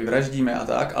prostě se vyvraždíme a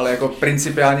tak, ale jako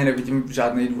principiálně nevidím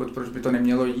žádný důvod, proč by to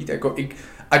nemělo jít, jako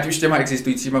ať už těma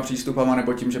existujícíma přístupama,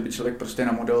 nebo tím, že by člověk prostě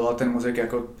namodeloval ten mozek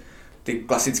jako ty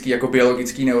klasický jako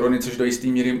biologický neurony, což do jisté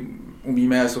míry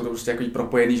umíme, jsou to prostě takový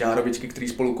propojený žárovičky, které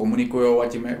spolu komunikujou a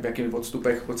tím, v jakých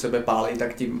odstupech od sebe pálejí,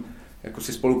 tak tím jako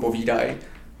si spolu povídají.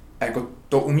 A jako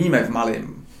to umíme v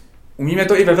malém. Umíme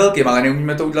to i ve velkém, ale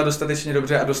neumíme to udělat dostatečně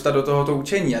dobře a dostat do tohoto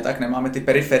učení a tak nemáme ty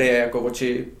periferie jako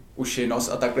oči, uši, nos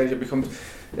a takhle, že bychom,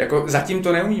 jako zatím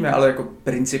to neumíme, ale jako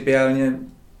principiálně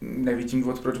nevidím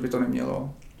důvod, proč by to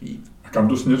nemělo jít. A kam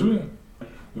to směřuje?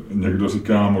 Někdo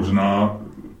říká možná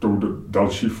tou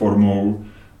další formou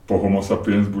po homo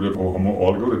sapiens bude po homo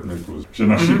algoritmicus. Že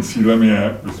naším cílem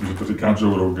je, myslím, že to říká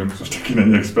Joe Rogan, což taky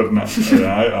není expert na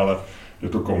AI, ale je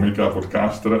to komik a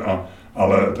podcaster,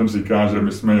 ale ten říká, že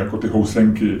my jsme jako ty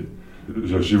housenky,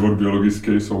 že život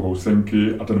biologický jsou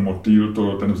housenky a ten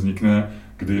motýl, ten vznikne,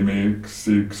 kdy my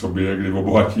k sobě, kdy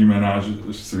obohatíme náš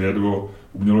svět o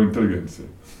umělou inteligenci.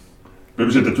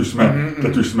 Vím, že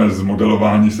teď už jsme z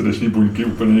modelování srdeční buňky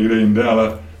úplně někde jinde,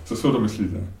 ale co si o to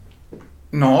myslíte?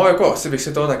 No, jako asi bych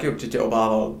se toho taky určitě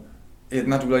obával.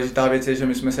 Jedna důležitá věc je, že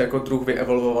my jsme se jako druh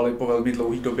vyevolvovali po velmi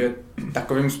dlouhé době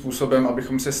takovým způsobem,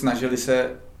 abychom se snažili se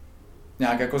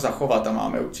nějak jako zachovat a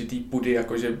máme určitý pudy,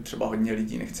 jakože třeba hodně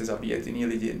lidí nechce zabíjet jiný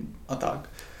lidi a tak.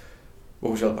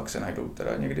 Bohužel pak se najdou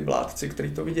teda někdy vládci,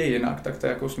 kteří to vidějí jinak, tak to je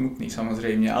jako smutný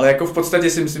samozřejmě. Ale jako v podstatě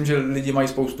si myslím, že lidi mají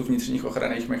spoustu vnitřních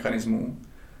ochranných mechanismů,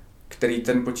 který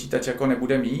ten počítač jako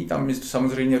nebude mít. Tam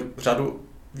samozřejmě řadu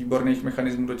výborných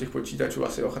mechanismů do těch počítačů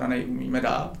asi ochrannej umíme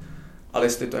dát, ale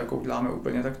jestli to jako uděláme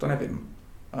úplně, tak to nevím.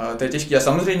 To je těžké. A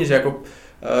samozřejmě, že jako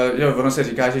ono se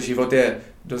říká, že život je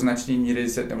do značné míry,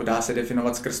 nebo dá se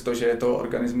definovat skrz to, že je to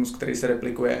organismus, který se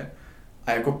replikuje.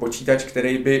 A jako počítač,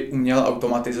 který by uměl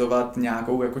automatizovat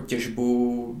nějakou jako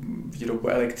těžbu, výrobu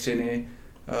elektřiny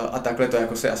a takhle to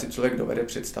jako se asi člověk dovede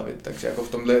představit. Takže jako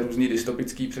v tomhle různý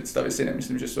dystopický představy si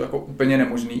nemyslím, že jsou jako úplně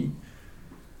nemožný.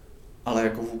 ale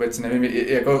jako vůbec nevím,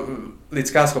 jako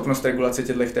lidská schopnost regulace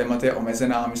těchto témat je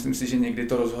omezená. Myslím si, že někdy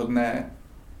to rozhodne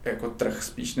jako trh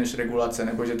spíš než regulace,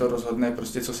 nebo že to rozhodne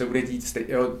prostě, co se bude dít.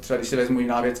 Třeba když si vezmu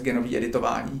jiná věc, genový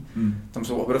editování. Tam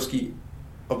jsou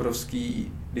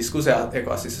obrovský diskuze a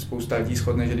jako asi se spousta lidí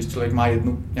shodne, že když člověk má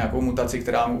jednu nějakou mutaci,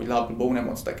 která mu udělá blbou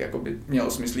nemoc, tak jako by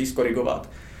mělo smysl jí skorigovat.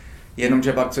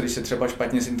 Jenomže pak, když se třeba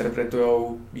špatně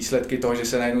zinterpretujou výsledky toho, že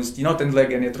se najednou zjistí, no tenhle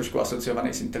gen je trošku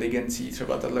asociovaný s inteligencí,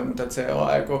 třeba tahle mutace, jo,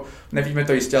 a jako nevíme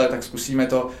to jistě, ale tak zkusíme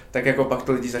to, tak jako pak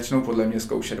to lidi začnou podle mě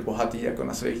zkoušet bohatý jako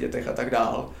na svých dětech a tak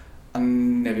dál. A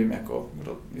nevím, jako,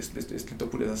 jestli to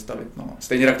bude zastavit. No.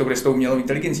 Stejně tak to bude s tou umělou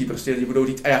inteligencí, prostě lidi budou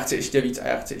říct, a já chci ještě víc, a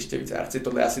já chci ještě víc, a já chci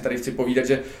tohle, já si tady chci povídat,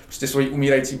 že prostě svoji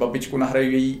umírající babičku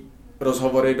nahraju její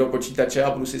rozhovory do počítače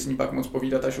a budu si s ní pak moc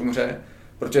povídat, až umře.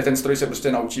 Protože ten stroj se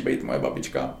prostě naučí být moje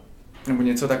babička, nebo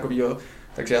něco takového.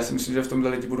 Takže já si myslím, že v tomhle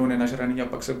lidi budou nenažraný a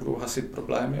pak se budou hasit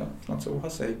problémy a snad se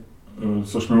uhasej.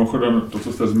 Což mimochodem, to,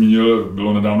 co jste zmínil,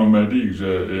 bylo nedávno v médiích, že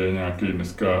je nějaký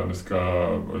dneska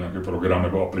nějaký program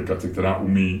nebo aplikace, která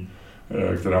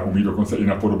umí dokonce i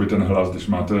napodobit ten hlas, když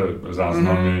máte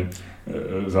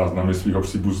záznamy svého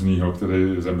příbuzného,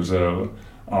 který zemřel,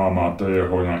 a máte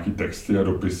jeho nějaký texty a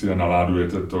dopisy a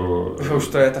naládujete to. Už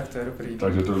to je, tak to je dobrý.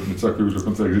 Takže to něco takového už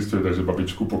dokonce existuje, takže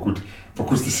babičku,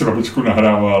 pokud jste si babičku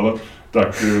nahrával,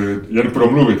 tak jen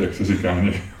promluvit, jak se říká.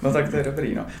 No tak to je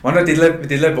dobrý, no. Ono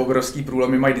tyhle obrovský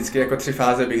průlomy mají vždycky jako 3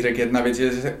 fáze, bych řekl. Jedna věc,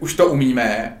 že už to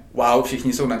umíme, wow,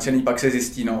 všichni jsou nadšený, pak se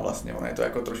zjistí, no vlastně, ono je to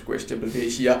jako trošku ještě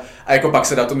blbější a jako pak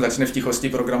se datum začne v tichosti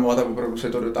programovat a opravdu se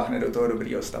to dotáhne do toho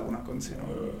dobrýho stavu na konci, no.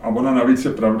 A ona navíc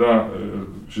je pravda,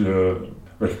 že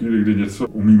ve chvíli, kdy něco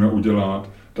umíme udělat,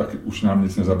 tak už nám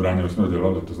nic nezabrání, aby jsme to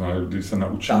dělali. To znamená, když se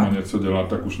naučíme něco dělat,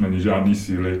 tak už není žádný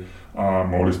síly a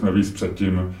mohli jsme víc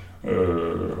předtím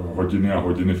hodiny a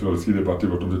hodiny filozofické debaty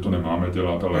o tom, že to nemáme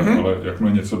dělat, ale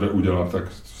jakmile něco jde udělat, tak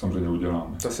samozřejmě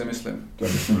uděláme. To si myslím. To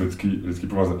je, myslím, lidský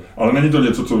povaze. Ale není to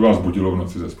něco, co by vás budilo v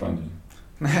noci ze spaní?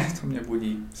 Ne, to mě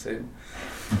budí, syn.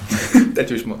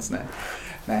 Teď už moc ne.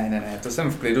 Ne, to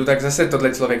jsem v klidu, tak zase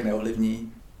tohle člověk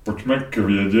neovlivní. Pojďme k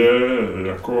vědě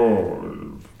jako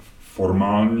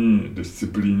formální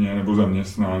disciplíně nebo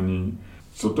zaměstnání.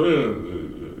 Co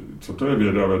to je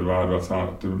věda ve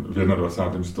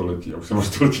 21. století? Já už jsem o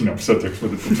století napřed, jak jsme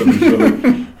teď přemýšleli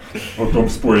o tom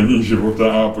spojení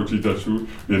života a počítačů.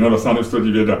 V 21.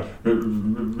 století věda.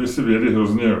 My si vědy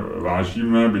hrozně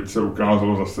vážíme, byť se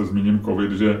ukázalo, zase zmíním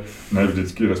covid, že ne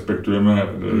vždycky respektujeme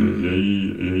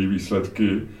její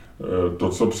výsledky. To,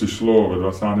 co přišlo ve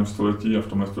 20. století a v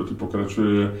tomhle století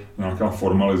pokračuje, je nějaká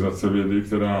formalizace vědy,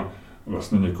 která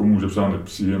vlastně někomu může přijít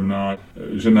nepříjemná.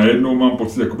 Že najednou mám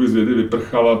pocit, jakoby z vědy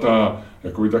vyprchala ta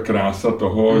krása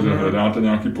toho, že hledáte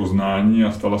nějaké poznání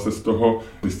a stala se z toho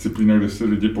disciplína, kde si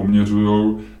lidi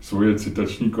poměřují svoje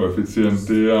citační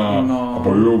koeficienty a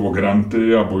bojují o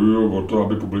granty a bojují o to,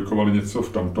 aby publikovali něco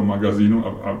v tomto magazínu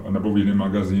nebo v jiném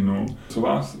magazínu. Co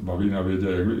vás baví na vědě?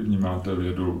 Jak vy vnímáte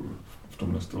vědu v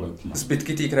tomhle století?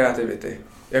 Zbytky té kreativity.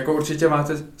 Jako určitě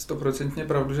máte 100%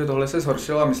 pravdu, že tohle se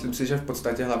zhoršilo a myslím si, že v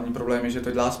podstatě hlavní problém je, že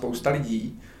to dělá spousta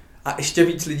lidí a ještě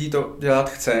víc lidí to dělat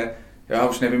chce. Já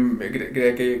už nevím,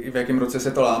 v jakém roce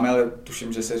se to láme, ale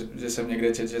tuším, že jsem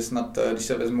někde četl, že snad, když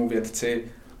se vezmou vědci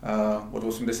od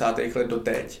 80. let do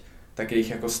teď, tak je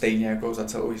jich jako stejně jako za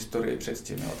celou historii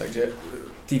předtím. Jo. Takže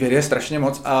té vědy je strašně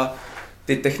moc a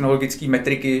ty technologické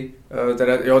metriky,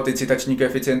 ty citační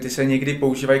koeficienty se někdy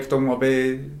používají k tomu,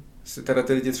 aby se teda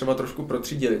ty lidi třeba trošku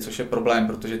protřídili, což je problém,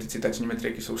 protože ty citační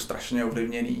metriky jsou strašně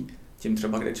ovlivněný tím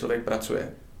třeba, kde člověk pracuje.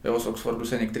 Jo, z Oxfordu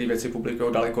se některé věci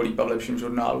publikují daleko líp a v lepším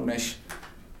žurnálu, než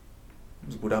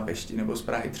z Budapešti nebo z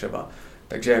Prahy třeba.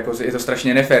 Takže jako je to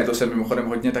strašně nefér, to se mimochodem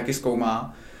hodně taky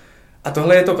zkoumá. A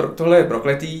tohle je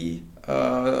prokletý.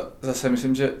 Zase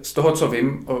myslím, že z toho, co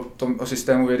vím o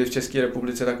systému vědy v České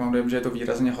republice, tak mám dojem, že je to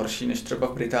výrazně horší než třeba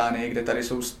v Británii, kde tady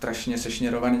jsou strašně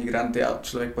sešněrovaný granty a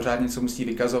člověk pořád něco musí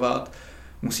vykazovat,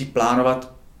 musí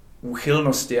plánovat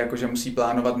úchylnosti, jakože musí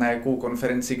plánovat, na jakou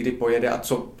konferenci kdy pojede a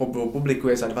co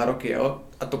publikuje za 2 roky. Jo?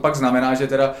 A to pak znamená, že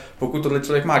teda pokud tohle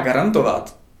člověk má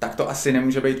garantovat, tak to asi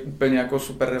nemůže být úplně jako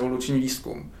super revoluční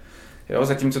výzkum. Jo?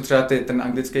 Zatímco třeba ten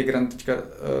anglický grant,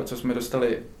 co jsme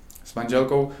dostali s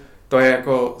manželkou, to je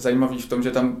jako zajímavý v tom,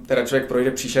 že tam teda člověk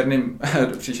projde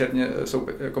příšerně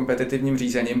kompetitivním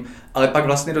řízením, ale pak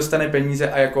vlastně dostane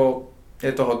peníze a jako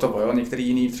je to hotovo. Jo? Některý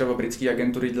jiný třeba britský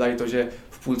agentury dělají to, že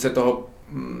v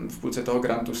půlce toho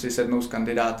grantu si sednou s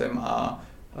kandidátem a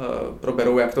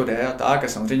proberou, jak to jde a tak. A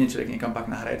samozřejmě člověk někam pak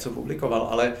nahraje, co publikoval,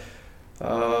 ale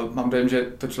mám dojem, že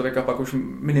to člověka pak už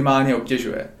minimálně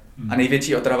obtěžuje. A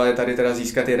největší otrava je tady teda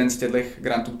získat jeden z těchto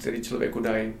grantů, který člověku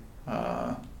dají.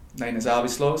 dají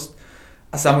nezávislost.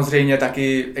 A samozřejmě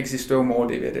taky existují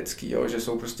módy vědecký, jo, že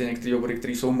jsou prostě některé obory,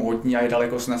 které jsou módní a je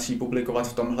daleko snazší publikovat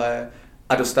v tomhle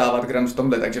a dostávat grant v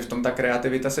tomhle, takže v tom ta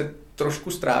kreativita se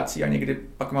trošku ztrácí a někdy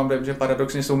pak mám dojem, že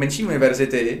paradoxně jsou menší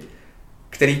univerzity,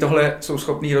 který tohle jsou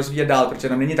schopný rozvíjet dál, protože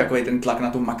tam není takový ten tlak na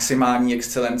tu maximální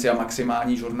excelenci a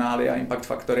maximální žurnály a impact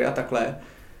faktory a takhle,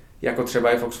 jako třeba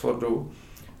je v Oxfordu.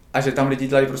 A že tam lidi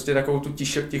dělají prostě takovou tu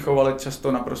tichou, ale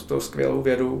často naprosto skvělou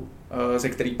vědu, ze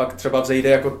který pak třeba vzejde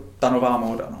jako ta nová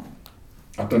móda. No.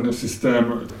 A ten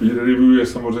systém peer review je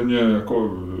samozřejmě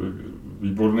jako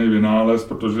výborný vynález,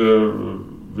 protože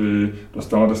vy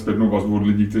dostáváte zpětnou vazbu od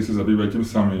lidí, kteří se zabývají tím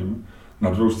samým. Na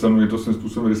druhou stranu je to svým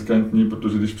způsobem riskantní,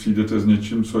 protože když přijdete s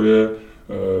něčím, co je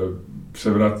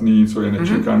převratný, co je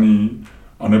nečekaný,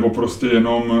 anebo prostě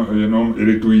jenom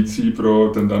iritující pro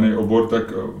ten daný obor, tak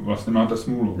vlastně máte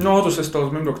smůlu. No, to se stalo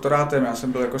s mým doktorátem. Já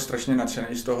jsem byl jako strašně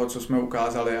nadšený z toho, co jsme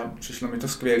ukázali a přišlo mi to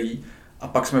skvělý. A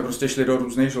pak jsme prostě šli do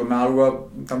různých žurnálů a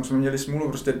tam jsme měli smůlu.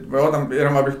 Prostě, jo, tam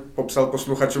jenom abych popsal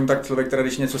posluchačům, tak člověk, teda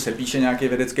když něco sepíše, nějaký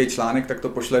vědecký článek, tak to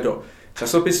pošle do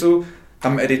časopisu.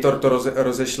 Tam editor to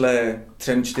rozešle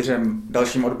 3-4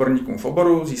 dalším odborníkům v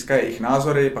oboru, získá jejich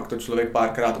názory, pak to člověk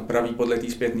párkrát upraví podle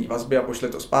té zpětné vazby a pošle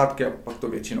to zpátky a pak to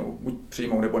většinou buď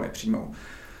přijmou nebo nepřijmou.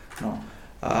 No.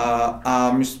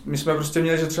 A my jsme prostě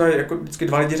měli, že třeba jako vždycky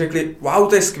 2 lidi řekli, wow,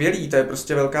 to je skvělý, to je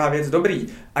prostě velká věc, dobrý.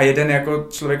 A jeden jako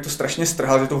člověk to strašně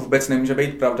strhal, že to vůbec nemůže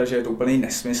být pravda, že je to úplný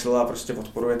nesmysl a prostě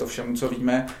odporuje to všemu, co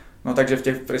víme. No takže v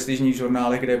těch prestižních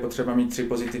žurnálech, kde je potřeba mít 3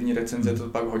 pozitivní recenze, to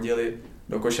pak hodili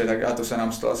do koše, tak a to se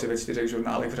nám stalo asi ve 4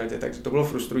 žurnálech v řadě, takže to bylo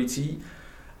frustrující.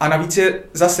 A navíc je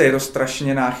to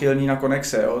strašně náchylný na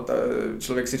konexe. Jo?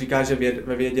 Člověk si říká, že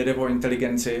ve vědě jde o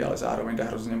inteligenci, ale zároveň jde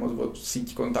hrozně moc o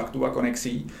síť kontaktů a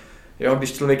konexí. Jo?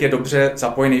 Když člověk je dobře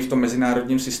zapojený v tom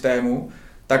mezinárodním systému,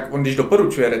 tak on když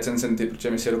doporučuje recenzenty,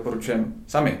 protože my si je doporučujeme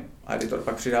sami, a editor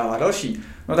pak přidává další,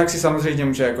 no tak si samozřejmě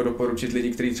může jako doporučit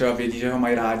lidi, kteří třeba vědí, že ho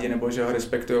mají rádi nebo že ho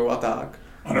respektují a tak.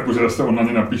 A nebo že zase on na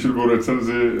ně napíše druhou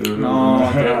recenzi.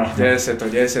 No,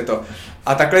 děje se to.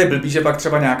 A takhle je blbý, že pak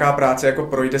třeba nějaká práce jako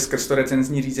projde skrz to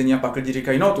recenzní řízení a pak lidi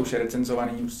říkají, no to už je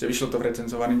recenzovaný, prostě vyšlo to v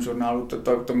recenzovaném žurnálu,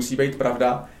 to musí být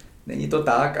pravda. Není to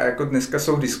tak a jako dneska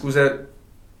jsou diskuze,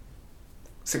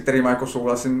 se kterými jako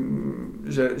souhlasím,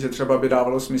 že třeba by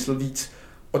dávalo smysl víc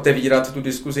otevírat tu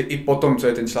diskuzi i po tom, co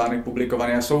je ten článek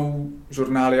publikovaný. A jsou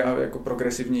žurnály a jako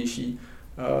progresivnější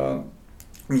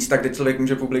místa, kde člověk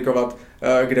může publikovat,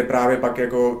 kde právě pak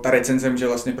jako ta recenze může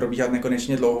vlastně probíhat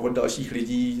nekonečně dlouho od dalších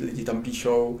lidí, lidi tam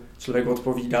píšou, člověk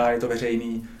odpovídá, je to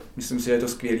veřejný. Myslím si, že je to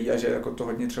skvělý a že jako to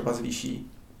hodně třeba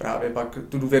zvýší právě pak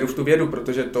tu důvěru v tu vědu,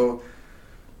 protože to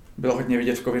bylo hodně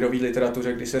vidět v covidové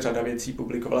literatuře, kdy se řada věcí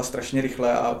publikovala strašně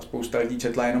rychle a spousta lidí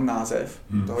četla jenom název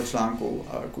toho článku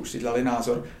a jako už si dělali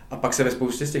názor. A pak se ve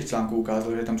spoustě z těch článků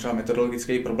ukázalo, že tam třeba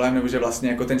metodologický problém, nebo že vlastně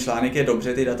jako ten článek je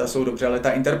dobře, ty data jsou dobře, ale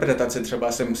ta interpretace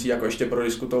třeba se musí jako ještě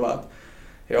prodiskutovat.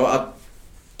 Jo, a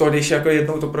to, když jako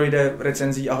jednou to projde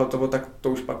recenzí a hotovo, tak to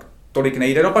už pak tolik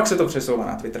nejde, no pak se to přesouvá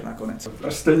na Twitter nakonec.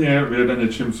 A stejně věda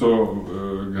něčím,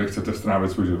 kde chcete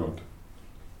strávit svůj život.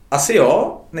 Asi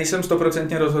jo, nejsem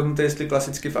 100% rozhodnutý, jestli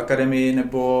klasicky v akademii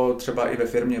nebo třeba i ve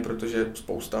firmě, protože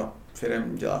spousta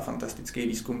firm dělá fantastický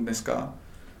výzkum dneska.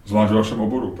 Zvlášť v vašem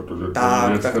oboru, protože to je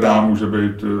věc, která může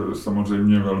být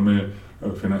samozřejmě velmi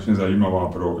finančně zajímavá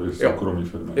pro soukromé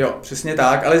firmy. Jo, přesně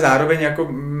tak, ale zároveň jako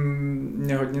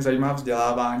mě hodně zajímá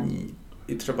vzdělávání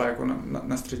i třeba jako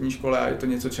na střední škole a je to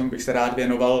něco, čemu bych se rád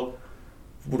věnoval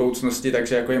v budoucnosti,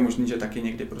 takže jako je možný, že taky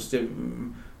někdy prostě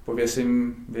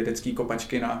pověsím vědecký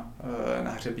kopačky na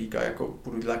hřebík a jako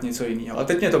budu dělat něco jiného. Ale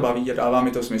teď mě to baví a dává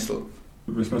mi to smysl.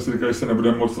 My jsme si říkali, že se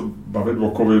nebudeme moc bavit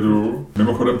o covidu.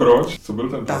 Mimochodem proč? Co byl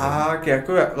ten tak,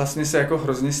 jako vlastně se jako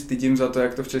hrozně stydím za to,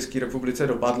 jak to v České republice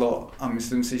dopadlo a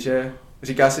myslím si, že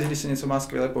říká se, že když se něco má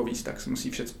skvěle povíst, tak se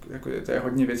musí všechno, jako to je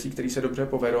hodně věcí, které se dobře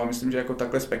povedou a myslím, že jako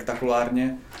takhle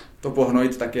spektakulárně to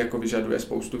pohnojit taky jako vyžaduje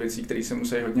spoustu věcí, které se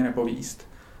musí hodně nepovíst.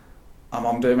 A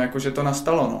mám dojem, jako, že to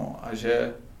nastalo, no, a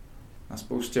že na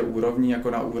spoustě úrovní,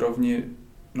 jako na úrovni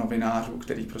novinářů,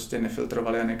 kteří prostě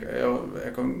nefiltrovali a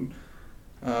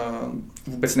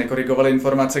vůbec nekorigovali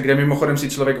informace, kde mimochodem si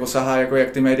člověk osahá, jako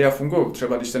jak ty média fungují.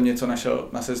 Třeba když jsem něco našel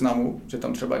na Seznamu, že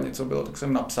tam třeba něco bylo, tak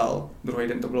jsem napsal, druhý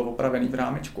den to bylo opravený v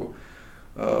rámečku.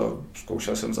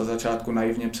 Zkoušel jsem za začátku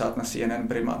naivně psát na CNN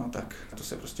Prima, no tak to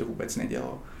se prostě vůbec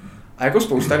nedělo. A jako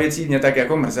spousta věcí mě tak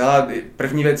jako mrzela.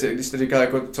 První věc, když jste říkal,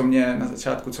 jako, co mě na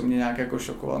začátku, co mě nějak jako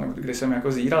šokovalo, nebo kde jsem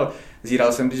jako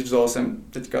zíral jsem, když v zoo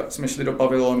teďka jsme šli do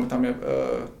pavilonu, tam je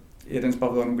jeden z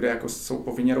pavilonů, kde jako jsou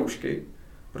povinně roušky,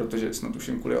 protože snad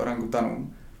tuším kvůli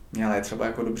orangutanům, měla je třeba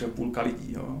jako dobře půlka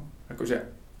lidí, jo. Jakože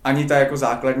ani ta jako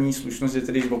základní slušnost, že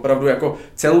tedy opravdu jako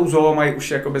celou zoo mají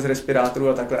už jako bez respirátoru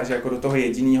a takhle, a že jako do toho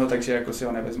jedinýho, takže jako si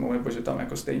ho nevezmou, nebo že tam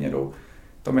jako stejně jdou.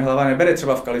 To mi hlava nebere,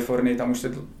 třeba v Kalifornii, tam už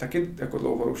se taky jako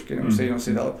dlouho roušky nemusí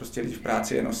nosit, ale prostě lidi v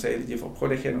práci je nosí, lidi v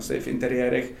obchodech je nosí, v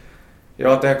interiérech.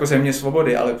 Jo, to je jako země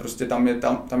svobody, ale prostě tam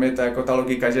je ta, jako ta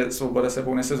logika, že svoboda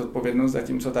sebou nese zodpovědnost,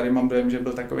 zatímco tady mám dojem, že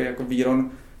byl takový jako výron,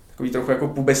 takový trochu jako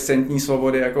pubescentní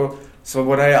svobody, jako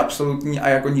svoboda je absolutní a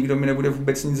jako nikdo mi nebude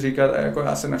vůbec nic říkat a jako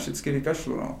já se na všechny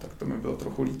vykašlu, no, tak to mi bylo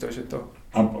trochu líto, že to...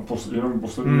 A jenom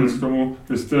poslední věc k tomu,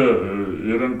 vy jste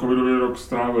jeden covidový rok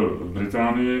strávil v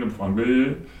Británii nebo v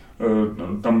Anglii,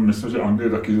 tam myslím, že Anglie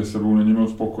taky se sebou není moc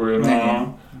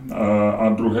spokojená. A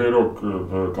druhý rok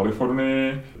v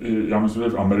Kalifornii. Já myslím, že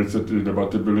v Americe ty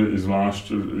debaty byly i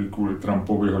zvlášť kvůli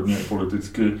Trumpovi hodně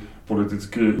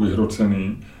politicky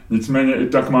vyhrocený. Nicméně i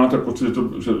tak máte pocit,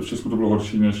 že v Česku to bylo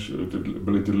horší, než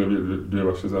byly tyhle dvě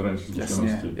vaše zahraniční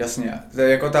zkušenosti. Jasně. To je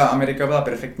jako ta Amerika byla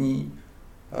perfektní.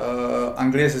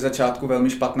 Anglie ze začátku velmi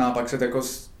špatná, pak se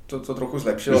to trochu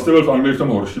zlepšilo. Vy jste byl v Anglii v tom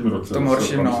horším roce. V tom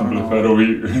horším, jsem byl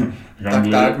férový.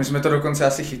 Tak, my jsme to dokonce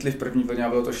asi chytli v první vlně a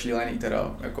bylo to šílený,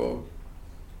 teda jako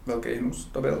velký hnus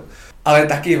to byl. Ale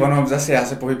taky ono, zase já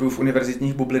se pohybuju v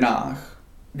univerzitních bublinách,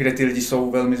 kde ty lidi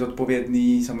jsou velmi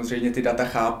zodpovědní, samozřejmě ty data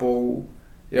chápou.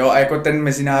 Jo, a jako ten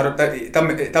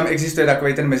tam existuje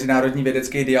takový ten mezinárodní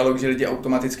vědecký dialog, že lidi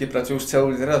automaticky pracují s celou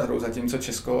literaturou, zatímco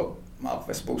Česko má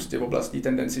ve spoustě oblastí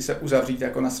tendenci se uzavřít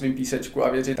jako na svým písečku a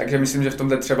věřit. Takže myslím, že v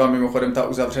tomhle třeba mimochodem ta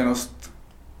uzavřenost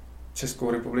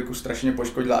Českou republiku strašně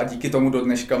poškodila a díky tomu do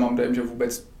dneška mám dojem, že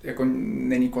vůbec jako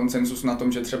není konsenzus na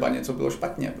tom, že třeba něco bylo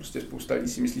špatně. Prostě spousta lidí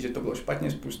si myslí, že to bylo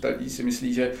špatně, spousta lidí si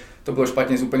myslí, že to bylo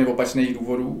špatně z úplně opačných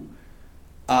důvodů.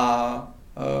 A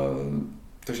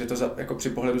to, že to jako při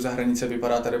pohledu za hranice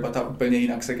vypadá ta debata úplně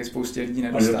jinak, se ke spoustě lidí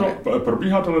nedostane. A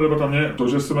probíhá tato debata, to,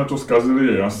 že jsme to zkazili,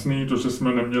 je jasný, to, že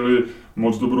jsme neměli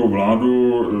moc dobrou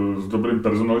vládu s dobrým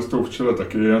personalistou v čele,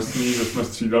 taky je jasný, že jsme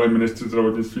střídali ministry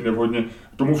zdravotnictví nevhodně,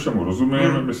 tomu všemu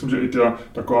rozumím. Myslím, že i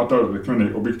taková ta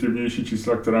nejobjektivnější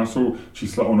čísla, která jsou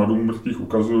čísla o nadúmrtích,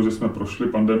 ukazují, že jsme prošli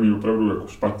pandemii opravdu jako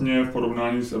špatně v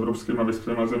porovnání s evropskými a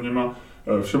vyspělými zeměma,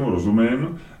 všemu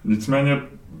rozumím. Nicméně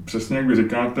přesně jak vy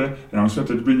říkáte, já myslím,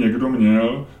 že teď by někdo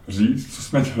měl říct, co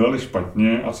jsme dělali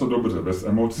špatně a co dobře, bez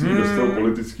emocí, bez toho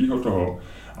politického toho.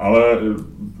 Ale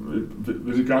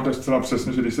vy říkáte zcela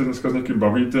přesně, že když se dneska s někým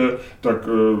bavíte, tak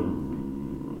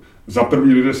za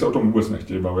první lidé se o tom vůbec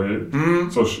nechtějí bavit,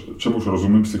 čemuž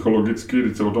rozumím psychologicky,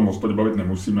 když se o tom hospodě bavit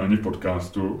nemusíme ani v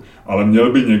podcastu, ale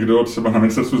měl by někdo třeba na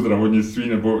ministerstvu zdravotnictví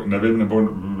nebo nevím, nebo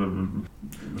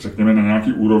řekněme na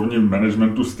nějaký úrovni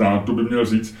managementu státu by měl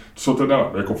říct, co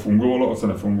teda jako fungovalo a co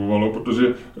nefungovalo, protože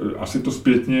asi to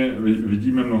zpětně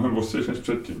vidíme mnohem ostřejš než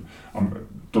předtím. A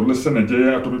tohle se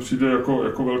neděje a to mi přijde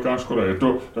jako velká škoda. Je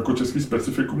to jako český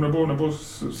specifikum nebo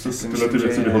se tyhle ty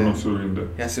věci vyhodnocují jinde?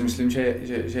 Já si myslím, že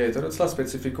je to docela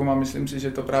specifikum a myslím si,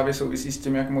 že to právě souvisí s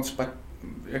tím, jak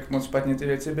moc špatně ty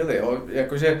věci byly. Jo?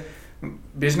 Jakože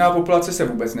běžná populace se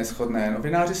vůbec neshodne,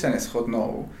 novináři se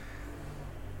neshodnou.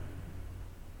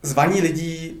 Zvání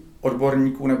lidí,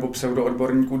 odborníků nebo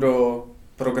pseudoodborníků do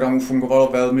programu fungovalo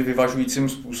velmi vyvažujícím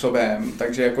způsobem,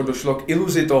 takže jako došlo k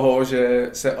iluzi toho, že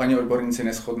se ani odborníci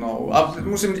neshodnou. A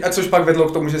což pak vedlo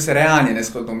k tomu, že se reálně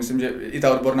neshodnou. Myslím, že i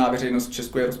ta odborná veřejnost v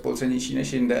Česku je rozpolcenější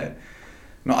než jinde.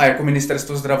 No a jako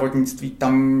ministerstvo zdravotnictví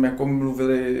tam jako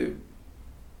mluvili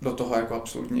do toho jako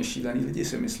absolutně šílený lidi,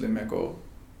 si myslím. Jako,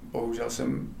 bohužel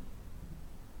jsem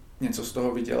něco z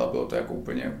toho viděl a bylo to jako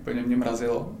úplně mě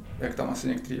mrazilo, jak tam asi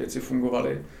některé věci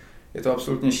fungovaly. Je to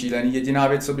absolutně šílený. Jediná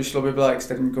věc, co by šlo, by byla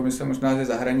externí komise možná ze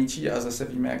zahraničí a zase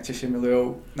víme, jak Češi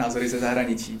milujou názory ze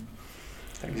zahraničí.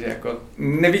 Takže jako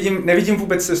nevidím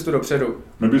vůbec cestu dopředu.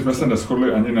 My bychom se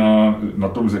neshodli ani na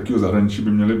tom, z jakého zahraničí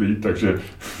by měli být, takže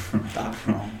tak,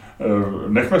 no.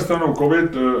 Nechme stranou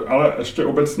covid, ale ještě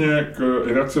obecně k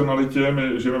iracionalitě.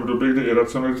 My žijeme v době, kdy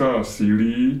iracionalita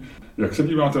sílí. Jak se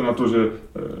díváte na to, že,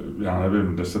 já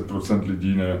nevím, 10%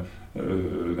 lidí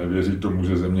nevěří tomu,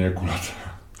 že Země je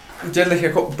kulatá? U těchto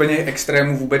jako úplně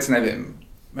extrémů vůbec nevím.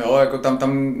 Jo, jako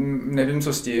tam nevím,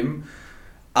 co s tím,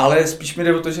 ale spíš mi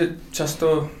jde o to, že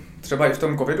často, třeba i v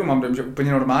tom covidu mám dojem, že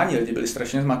úplně normální lidi byli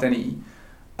strašně zmatený.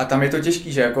 A tam je to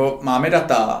těžký, že jako máme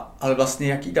data, ale vlastně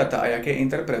jaký data a jak je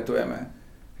interpretujeme.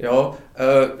 Jo,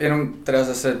 jenom teda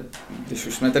zase, když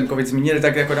už jsme ten covid zmínili,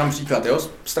 tak jako dám příklad, jo,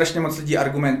 strašně moc lidí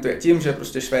argumentuje tím, že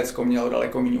prostě Švédsko mělo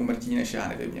daleko méně úmrtí než, já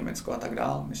nevím, Německo a tak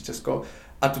dál, než Česko.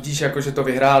 A tudíž jako, že to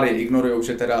vyhráli, ignorujou,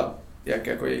 že teda, jak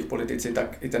jako jejich politici,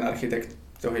 tak i ten architekt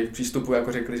toho jejich přístupu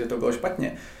jako řekli, že to bylo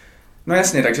špatně. No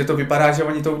jasně, takže to vypadá, že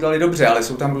oni to udělali dobře, ale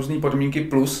jsou tam různý podmínky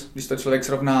plus, když to člověk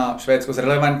srovná Švédsko s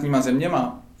relevantníma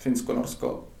zeměma, Finsko,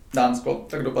 Norsko, Dánsko,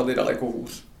 tak dopadli daleko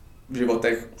hůř. V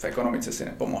životech, v ekonomice si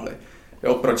nepomohli.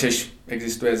 Jo, pročež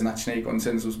existuje značný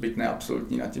konsenzus, byť ne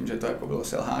absolutní nad tím, že to jako bylo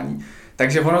selhání.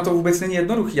 Takže ono to vůbec není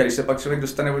jednoduchý. A když se pak člověk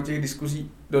dostane od těch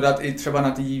diskuzí dodat i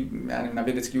třeba na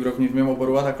vědecký úrovni v mém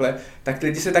oboru a takhle, tak ty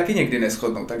lidi se taky někdy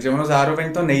neshodnou. Takže ono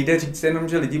zároveň to nejde říct jenom,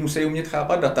 že lidi musí umět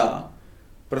chápat data,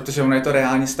 protože ono je to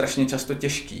reálně strašně často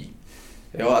těžký.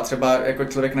 Jo, a třeba jako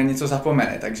člověk na něco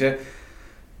zapomene. Takže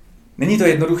není to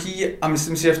jednoduchý a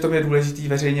myslím si, že v tom je důležitý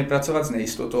veřejně pracovat s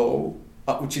nejistotou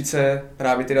a učit se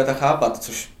právě ty data chápat,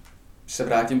 což se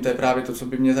vrátím, to je právě to, co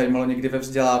by mě zajímalo někdy ve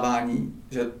vzdělávání,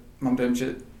 že mám dojem,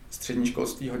 že střední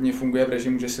školství hodně funguje v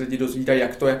režimu, že si lidi dozvídají,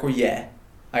 jak to jako je.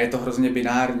 A je to hrozně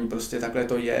binární, prostě takhle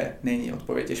to je, není,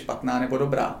 odpověď je špatná nebo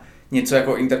dobrá. Něco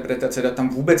jako interpretace dat tam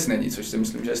vůbec není, což si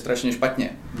myslím, že je strašně špatně.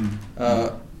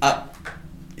 A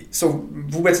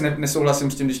vůbec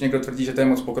nesouhlasím s tím, když někdo tvrdí, že to je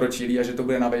moc pokročilý a že to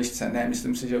bude na vejšce. Ne,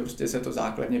 myslím si, že prostě se to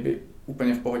základně by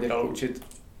úplně v pohodě dalo učit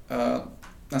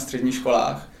na středních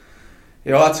školách.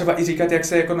 Jo, a třeba i říkat, jak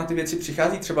se jako na ty věci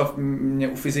přichází. Třeba mě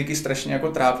u fyziky strašně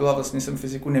jako trápilo a vlastně jsem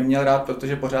fyziku neměl rád,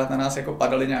 protože pořád na nás jako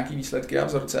padaly nějaký výsledky a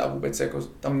vzorce a vůbec jako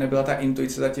tam nebyla ta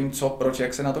intuice za tím, co, proč,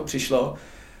 jak se na to přišlo.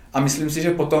 A myslím si,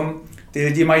 že potom ty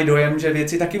lidi mají dojem, že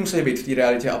věci taky musí být v té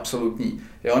realitě absolutní.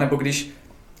 Jo, nebo když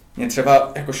mě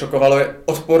třeba jako šokovalo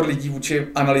odpor lidí vůči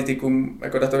analytikům,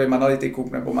 jako datovým analytikům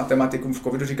nebo matematikům v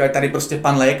covidu, říkali, tady prostě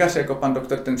pan lékař, jako pan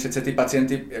doktor, ten přece ty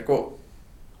pacienty jako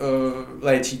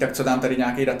léčí, tak co tam tady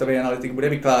nějaký datový analytik bude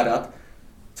vykládat,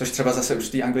 což třeba zase už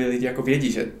v té Anglii lidi jako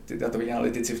vědí, že ty datoví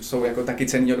analytici jsou jako taky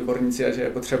cenní odborníci a že je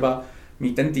potřeba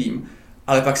mít ten tým.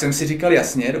 Ale pak jsem si říkal,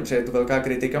 jasně, dobře, je to velká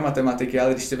kritika matematiky,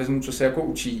 ale když si vezmu, co se jako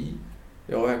učí,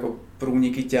 jo, jako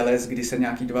průniky těles, kdy se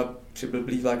nějaký dva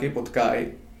přiblblý vlaky potkají,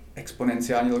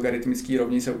 exponenciální logaritmický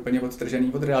rovnice úplně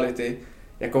odtržený od reality,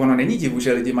 jako ono není divu,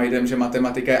 že lidi mají dojem, že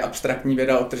matematika je abstraktní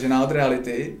věda odtržená od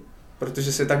reality,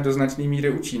 protože se tak do značné míry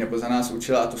učí, nebo za nás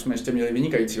učila, a to jsme ještě měli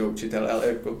vynikajícího učitele, ale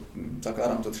jako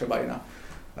zakládám to třeba i na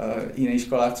jiných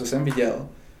školách, co jsem viděl.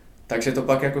 Takže to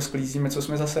pak jako sklízíme, co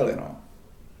jsme zaseli, no.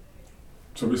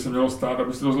 Co by se mělo stát,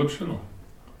 aby se to zlepšilo?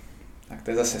 Tak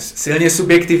to je zase silně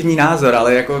subjektivní názor,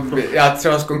 ale jako já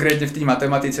třeba konkrétně v té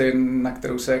matematice, na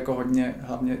kterou se jako hodně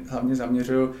hlavně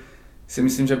zaměřuju, si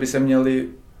myslím, že by se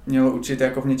mělo učit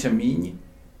jako v něčem míň,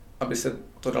 aby se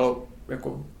to dalo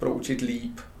jako proučit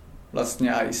líp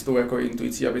vlastně a i s tou jako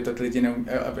intuicí, aby to lidi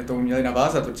aby to uměli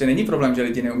navázat. Protože není problém, že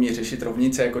lidi neumí řešit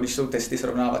rovnice, jako když jsou testy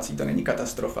srovnávací, to není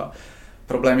katastrofa.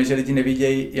 Problém je, že lidi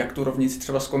nevidějí, jak tu rovnici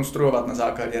třeba zkonstruovat na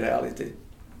základě reality.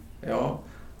 Jo?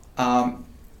 A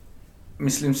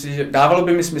myslím si, že dávalo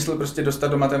by mi smysl prostě dostat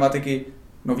do matematiky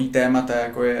nový témata,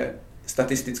 jako je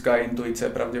statistická intuice,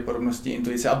 pravděpodobnosti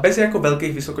intuice a bez jako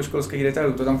velkých vysokoškolských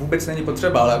detailů, to tam vůbec není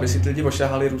potřeba, ale aby si ty lidi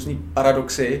ošahali různý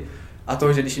paradoxy a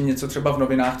to, že když jim něco třeba v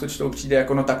novinách to čtou přijde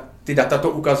jako no tak ty data to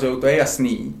ukazují, to je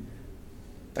jasný,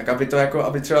 tak aby to jako,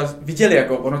 aby třeba viděli,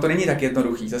 jako ono to není tak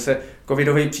jednoduchý. Zase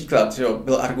covidový příklad, že jo,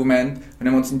 byl argument, v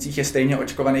nemocnicích je stejně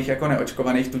očkovaných jako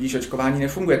neočkovaných, tudíž očkování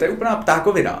nefunguje. To je úplná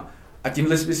ptákovina. A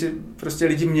tímhle by si prostě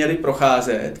lidi měli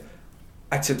procházet,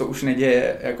 ať se to už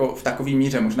neděje jako v takový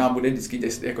míře. Možná bude vždycky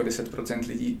jako 10%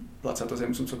 lidí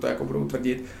placatozemců, co to jako budou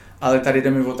tvrdit, ale tady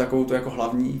jde mi o takovou to jako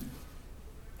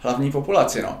hlavní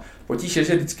populaci. No. Potíž je,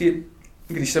 že vždycky,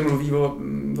 když se mluví o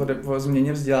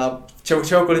změně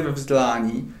čehokoliv ve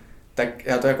vzdělání, tak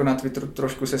já to jako na Twitteru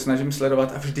trošku se snažím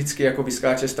sledovat a vždycky jako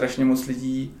vyskáče strašně moc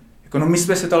lidí. Jako no my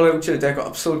jsme se to ale učili, to je jako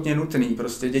absolutně nutný,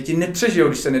 prostě děti nepřežijou,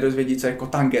 když se nedozvědí, co je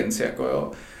kotangens, jako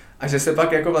jo. A že se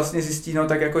pak jako vlastně zjistí, no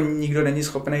tak jako nikdo není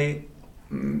schopný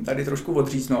tady trošku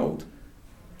odříznout,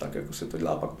 tak jako se to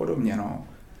dělá pak podobně, no.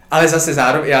 Ale zase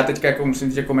zároveň, já teďka jako musím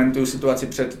říct, že komentuju situaci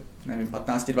před, nevím,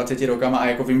 15-20 rokama a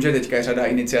jako vím, že teďka je řada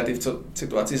iniciativ, co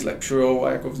situaci zlepšujou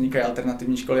a jako vznikají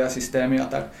alternativní školy a systémy a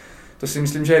tak. To si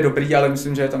myslím, že je dobrý, ale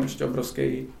myslím, že je tam ještě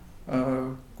obrovský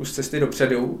kus cesty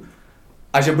dopředu.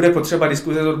 A že bude potřeba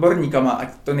diskuze s odborníkama, a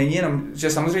to není jenom, že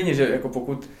samozřejmě, že jako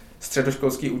pokud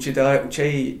středoškolský učitelé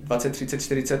učí 20, 30,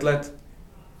 40 let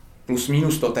plus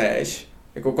minus to též,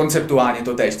 jako konceptuálně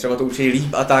to též, třeba to učí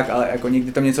líp a tak, ale jako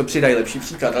někdy tam něco přidají, lepší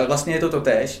příklad, ale vlastně je to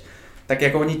též, tak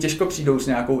jako oni těžko přijdou s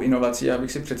nějakou inovací. Já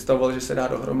bych si představoval, že se dá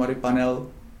dohromady panel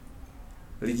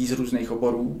lidí z různých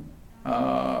oborů,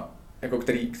 jako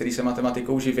který se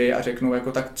matematikou živí a řeknou,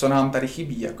 jako, tak co nám tady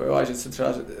chybí, jako, jo, a že se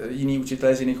třeba jiní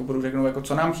učitelé z jiných oborů řeknou, jako,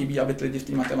 co nám chybí, aby ty lidi v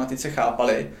té matematice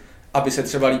chápali, aby se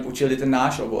třeba líp učili ten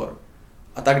náš obor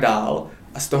a tak dál.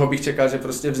 A z toho bych čekal, že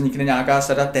prostě vznikne nějaká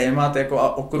sada témat jako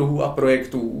a okruhů a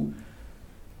projektů,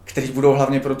 které budou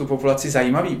hlavně pro tu populaci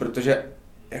zajímavý, protože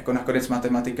jako nakonec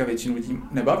matematika většinu lidí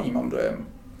nebaví, mám dojem.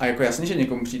 A jako jasně, že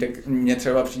někomu přijde, mně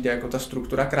třeba přijde jako ta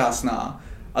struktura krásná,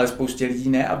 ale spoustě lidí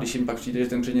ne, a když jim pak přijde, že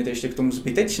ten předmět je ještě k tomu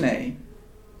zbytečný,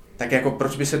 tak jako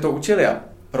proč by se to učili? A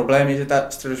problém je, že ta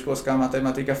středoškolská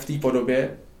matematika v té podobě,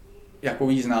 jakou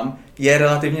ji znám, je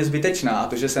relativně zbytečná. A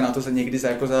to, že se na to někdy za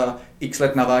x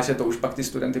let naváže, to už pak ty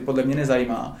studenty podle mě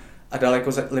nezajímá. A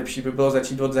daleko lepší by bylo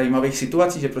začít od zajímavých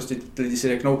situací, že prostě ty lidi si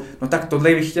řeknou, no tak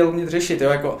tohle bych chtěl umět řešit. Jo?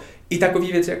 Jako, i takové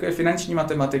věci, jako je finanční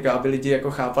matematika, aby lidi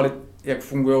jako chápali, jak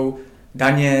fungují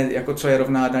daně, jako co je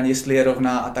rovná daň, jestli je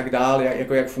rovná a tak dál,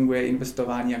 jak funguje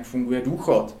investování, jak funguje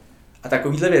důchod a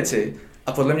takovéhle věci.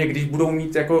 A podle mě, když budou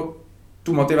mít jako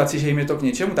tu motivaci, že jim je to k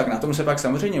něčemu, tak na tom se pak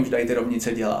samozřejmě už dají ty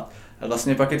rovnice dělat. A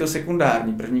vlastně pak je to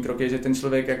sekundární. První krok je, že ten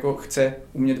člověk jako chce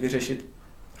umět vyřešit,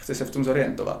 chce se v tom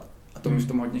zorientovat. A tomu v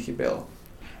tom hodně chybělo.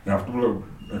 Já v tomhle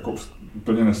jako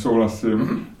úplně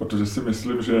nesouhlasím, protože si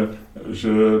myslím,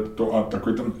 že to a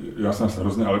takový ten, já jsem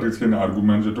hrozně alergický na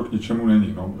argument, že to k ničemu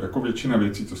není. No, jako většina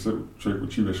věcí, co se člověk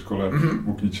učí ve škole,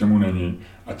 mu k ničemu není.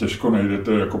 A těžko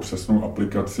najdete jako přesnou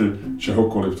aplikaci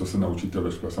čehokoliv, co se naučíte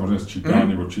ve škole. Samozřejmě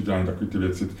sčítání, odčítání, takové ty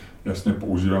věci jasně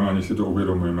používáme, ani si to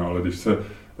uvědomujeme, ale když se,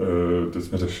 teď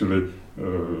jsme řešili,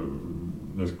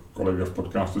 kolega v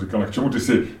podcastu říkal, k čemu ty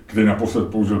si kdy naposled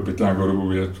použil Pythagorovu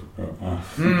větu.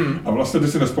 A vlastně ty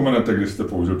si nespomenete, kdy jste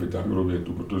použil Pythagorovu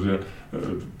větu, protože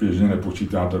běžně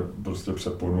nepočítáte prostě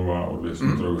přeponu a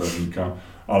odvěsnu trojúhelníka,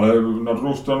 ale na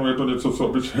druhou stranu je to něco, co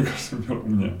by člověk asi měl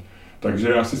umět. Takže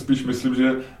já si spíš myslím,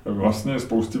 že vlastně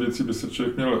spousty věcí by se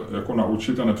člověk měl jako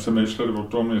naučit a nepřemýšlet o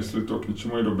tom, jestli to k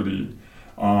něčemu je dobrý.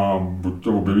 A buď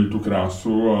to objeví tu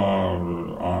krásu,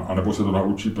 a nebo se to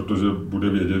naučí, protože bude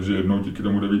vědět, že jednou díky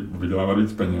tomu bude vydělávat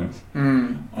víc peněz.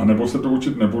 A nebo se to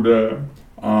učit nebude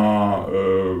a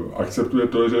akceptuje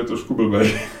to, že je trošku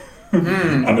blbej.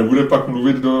 A nebude pak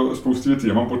mluvit do spousty věcí.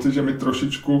 Já mám pocit, že my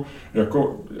trošičku,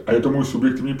 jako, a je to můj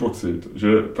subjektivní pocit,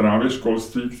 že právě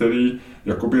školství, který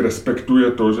jakoby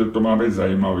respektuje to, že to má být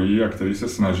zajímavý a který se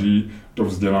snaží to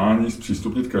vzdělání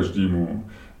zpřístupnit každému,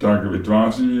 tak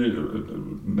vytváří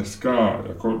dneska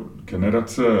jako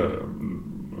generace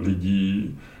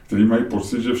lidí, kteří mají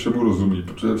pocit, že všemu rozumí,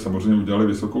 protože samozřejmě udělali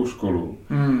vysokou školu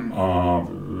a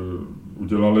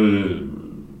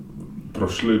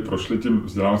prošli tím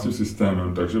vzdělávacím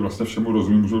systémem, takže vlastně všemu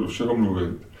rozumí, můžou do všeho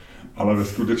mluvit, ale ve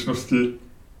skutečnosti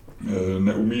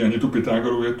neumí ani tu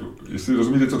Pythagorovu větu. Jestli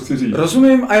rozumíte, co chci říct?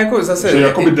 Rozumím a jako zase... Že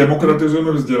jakoby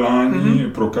demokratizujeme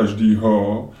vzdělání pro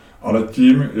každýho, ale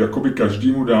tím jakoby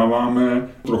každému dáváme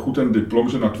trochu ten diplom,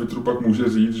 že na Twitteru pak může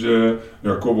říct, že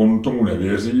jako on tomu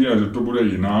nevěří a že to bude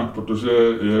jinak, protože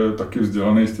je taky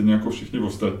vzdělaný stejně jako všichni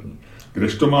ostatní.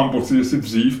 Kdežto mám pocit, jestli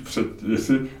dřív,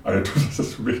 a je to zase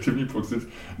subjektivní pocit,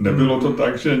 nebylo to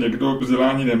tak, že někdo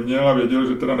vzdělání neměl a věděl,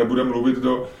 že teda nebude mluvit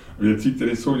do věcí,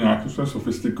 které jsou nějakým způsobem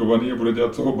sofistikované a bude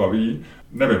dělat, co ho baví.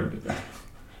 Nevím.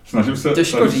 Snažím se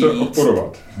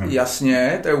odporovat.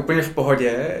 Jasně, to je úplně v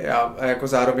pohodě. Já jako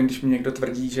zároveň, když mi někdo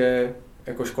tvrdí, že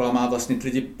jako škola má vlastně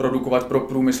lidi produkovat pro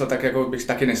průmysl, tak jako bych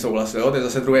taky nesouhlasil. To je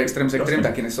zase druhý extrém, se kterým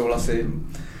taky nesouhlasím.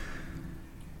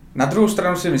 Na druhou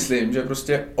stranu si myslím, že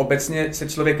prostě obecně se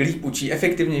člověk líp učí,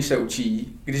 efektivněji se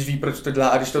učí, když ví, proč to dělá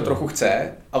a když to trochu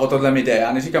chce. A o tohle mi jde.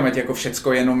 Já neříkám, ať jako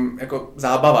všecko jenom jako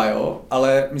zábava, jo?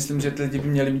 Ale myslím, že ty lidi by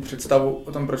měli mít představu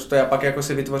o tom, proč to je, a pak jako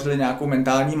si vytvořili nějakou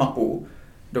mentální mapu,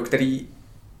 do který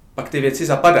pak ty věci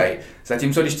zapadají.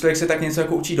 Zatímco když člověk se tak něco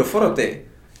jako učí do foroty,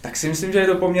 tak si myslím, že je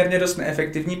to poměrně dost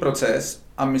neefektivní proces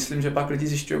a myslím, že pak lidi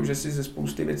zjišťují, že si ze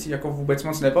spousty věcí jako vůbec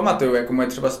moc nepamatují, jako moje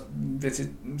třeba věci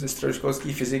ze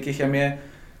středoškolské fyziky, chemie,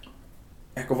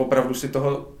 jako opravdu si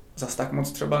toho zas tak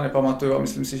moc třeba nepamatuju a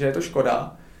myslím si, že je to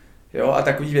škoda. Jo, a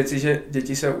takové věci, že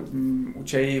děti se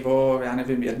učejí o, já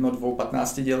nevím, 1, 2,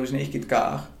 15 děložných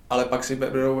kytkách, ale pak si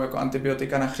berou jako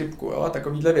antibiotika na chřipku, jo, a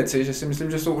takovéhle věci, že si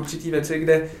myslím, že jsou určitý věci,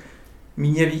 kde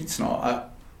míně víc, no. A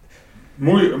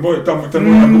můj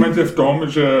argument je v tom,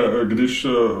 že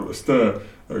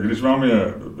když vám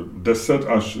je 10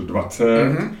 až 20,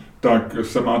 tak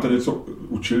se máte něco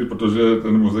učit, protože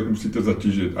ten mozek musíte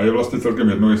zatížit. A je vlastně celkem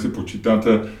jedno, jestli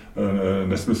počítáte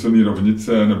nesmyslné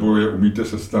rovnice, nebo je umíte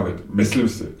sestavit. Myslím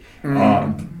si.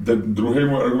 A druhý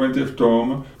můj argument je v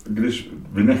tom, když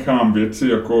vynechám věci,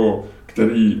 jako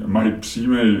které mají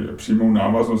přímou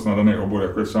návaznost na daný obor,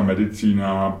 jako je třeba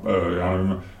medicína, já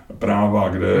nevím, práva,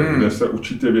 kde se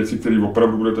učíte věci, které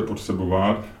opravdu budete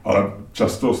potřebovat, ale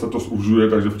často se to zužuje,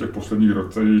 takže v těch posledních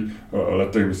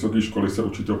letech vysoké školy se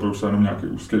učíte opravdu jenom nějaký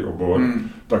úzký obor,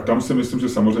 tak tam si myslím, že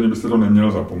samozřejmě byste to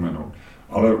neměl zapomenout.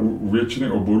 Ale u většiny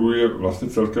oborů je vlastně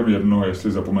celkem jedno,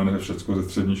 jestli zapomenete všechno ze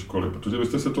střední školy, protože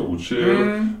byste se to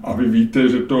učil a vy víte,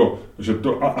 že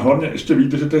to a hlavně ještě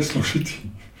víte, že to je složitý.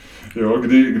 Jo,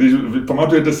 když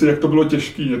pamatujete si, jak to bylo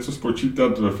těžké něco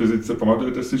spočítat ve fyzice,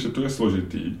 pamatujete si, že to je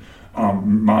složitý a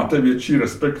máte větší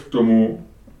respekt k tomu,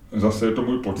 zase je to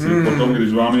můj pocit, potom,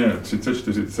 když vám je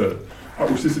 30-40 a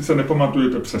už si sice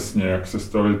nepamatujete přesně, jak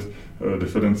sestavit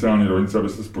diferenciální rovnice,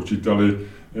 abyste spočítali,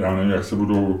 já nevím, jak se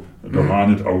budou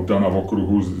dohánět auta na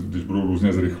okruhu, když budou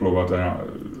různě zrychlovat a já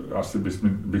asi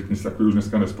bych nic takového už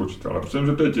dneska nespočítal. Ale protože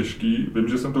že to je těžký, vím,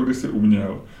 že jsem to kdysi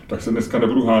uměl, tak se dneska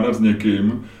nebudu hádat s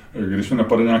někým, když mi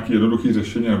napadne nějaký jednoduchý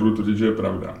řešení, nebudu tvrdit, že je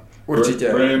pravda. Určitě.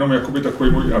 To je jenom jakoby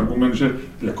takový můj argument, že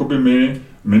jakoby my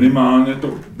minimálně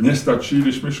to mně stačí,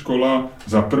 když mi škola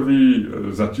za prvý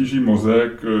zatíží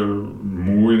mozek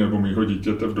můj nebo mýho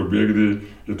dítěte v době, kdy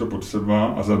je to potřeba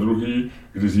a za druhý,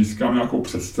 kdy získám nějakou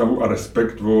představu a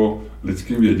respekt o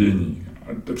lidském vědění.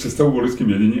 Představu o lidském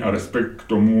vědění a respekt k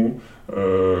tomu,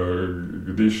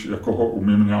 když jako ho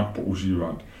umím nějak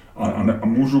používat. A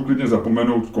můžu klidně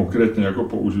zapomenout konkrétně, jak ho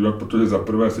používat, protože za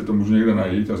prvé si to můžu někde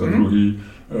najít a za druhý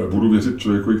budu věřit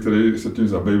člověku, který se tím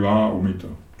zabývá a umí to.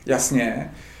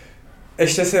 Jasně.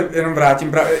 Ještě se jenom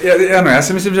vrátím. Ano, já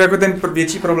si myslím, že jako ten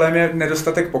větší problém je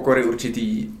nedostatek pokory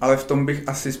určitý, ale v tom bych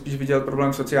asi spíš viděl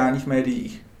problém v sociálních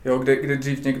médiích. Jo, kde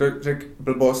dřív někdo řekl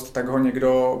blbost,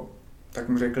 tak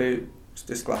mu řekli,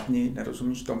 prostě sklapni,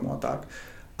 nerozumíš tomu a tak.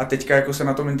 A teďka jako se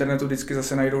na tom internetu vždycky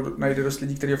zase najde dost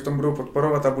lidí, kteří ho v tom budou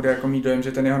podporovat a bude jako mít dojem,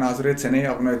 že ten jeho názor je cenný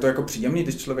a ono je to jako příjemný,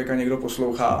 když člověka někdo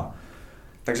poslouchá.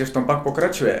 Takže v tom pak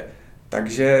pokračuje.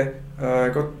 Takže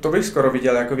jako to bych skoro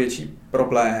viděl jako větší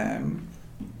problém.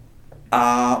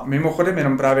 A mimochodem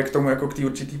jenom právě k tomu, jako k té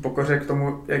určitý pokoře, k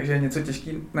tomu, jakže je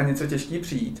na něco těžký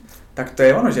přijít, tak to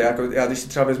je ono, že jako já když si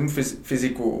třeba vezmu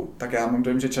fyziku, tak já mám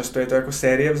dojem, že často je to jako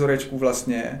série vzorečků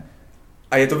vlastně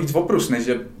a je to víc oprus, než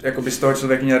že jako by z toho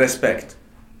člověk měl respekt.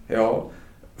 Jo?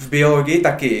 V biologii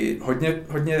taky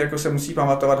hodně jako se musí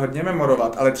pamatovat, hodně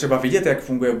memorovat, ale třeba vidět, jak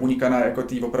funguje buňka na jako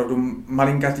tý opravdu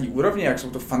malinkatý úrovni, jak jsou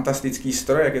to fantastický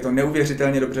stroje, jak je to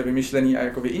neuvěřitelně dobře vymyšlený a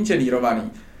jako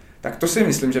vyinženýrovaný. Tak to si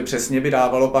myslím, že přesně by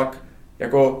dávalo pak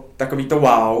jako takový to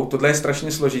wow, tohle je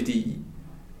strašně složitý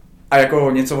a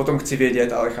jako něco o tom chci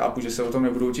vědět, ale chápu, že se o tom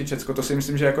nebudu učit všecko, to si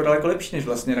myslím, že je jako daleko lepší, než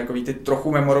vlastně takový ty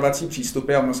trochu memorovací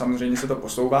přístupy a ono samozřejmě se to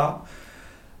posouvá,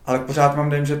 ale pořád mám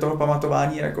dojem, že toho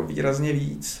pamatování je jako výrazně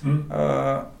víc,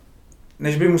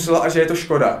 než by muselo a že je to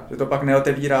škoda, že to pak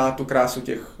neotevírá tu krásu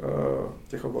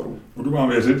těch oborů. Budu vám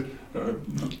věřit.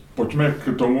 Pojďme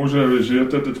k tomu, že vy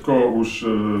žijete teďko už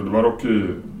 2 roky,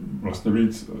 vlastně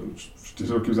víc,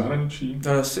 4 roky v zahraničí?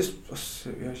 Asi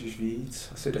víc,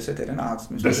 asi 10-11.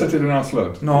 10-11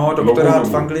 let? No, doktorát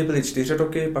v Anglii byly 4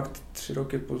 roky, pak 3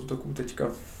 roky postdoků teďka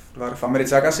v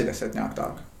Americe, jak asi 10 nějak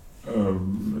tak.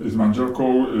 I s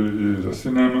manželkou, i se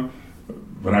synem.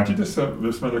 Vrátíte se,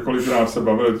 vy jsme několikrát se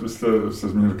bavili, vy jste se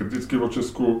zmínil kriticky o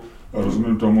Česku,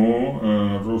 rozumím tomu,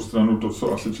 na druhou stranu to,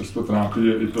 co asi často trápí,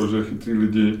 je i to, že chytrý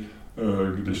lidi,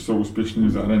 když jsou úspěšní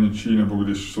v zahraničí nebo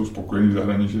když jsou spokojení v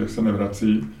zahraničí, tak se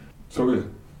nevrací. Co vy?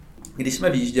 Když jsme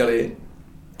vyjížděli,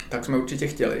 tak jsme určitě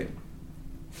chtěli.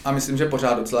 A myslím, že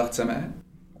pořád docela chceme,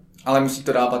 ale musí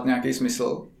to dávat nějaký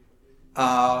smysl.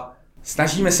 A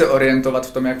snažíme se orientovat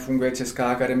v tom, jak funguje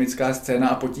česká akademická scéna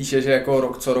a potíž je, že jako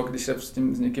rok co rok, když se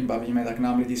s někým bavíme, tak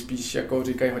nám lidi spíš jako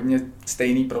říkají hodně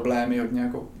stejný problémy, hodně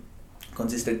jako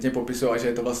konzistentně popisují a že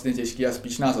je to vlastně těžký a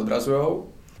spíš nás odrazujou.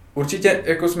 Určitě,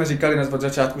 jako jsme říkali od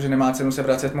začátku, že nemá cenu se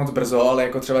vracet moc brzo, ale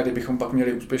jako třeba kdybychom pak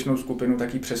měli úspěšnou skupinu,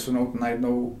 tak ji přesunout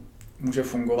najednou může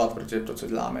fungovat, protože to, co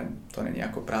děláme, to není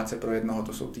jako práce pro jednoho,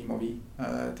 to jsou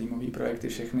týmový projekty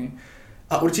všechny.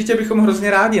 A určitě bychom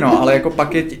hrozně rádi, no, ale jako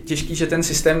pak je těžký, že ten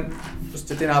systém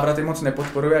prostě ty návraty moc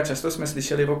nepodporuje a často jsme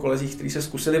slyšeli o kolezích, kteří se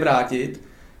zkusili vrátit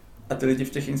a ty lidi v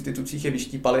těch institucích je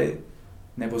vyštípali,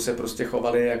 nebo se prostě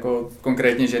chovali jako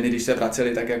konkrétně ženy, když se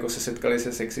vraceli, tak jako se setkali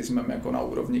se sexismem jako na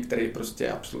úrovni, který prostě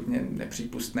je absolutně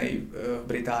nepřípustný v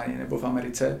Británii nebo v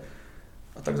Americe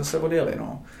a tak zase odjeli,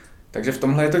 no. Takže v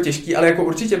tomhle je to těžký, ale jako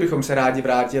určitě bychom se rádi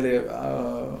vrátili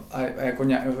a jako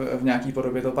v nějaký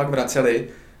podobě to pak vraceli.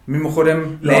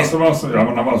 Mimochodem... Já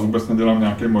na vás vůbec nedělám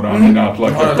nějaký morální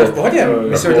nátlak. No, to je v pohodě,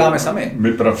 my si ho děláme sami.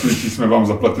 My pracující jsme vám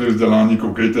zaplatili vzdělání,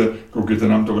 koukejte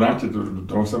nám to vrátit, do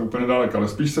toho jsem úplně dalek, ale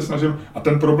spíš se snažím, a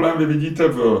ten problém vy vidíte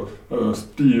v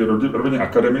té rovině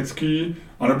akademický,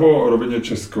 anebo rovině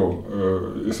českou,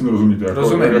 jestli mi rozumíte,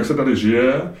 jako, jak se tady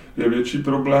žije, je větší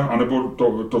problém, anebo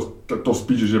to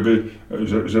spíš,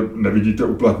 že nevidíte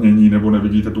uplatnění, nebo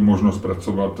nevidíte tu možnost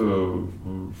pracovat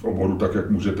v oboru tak, jak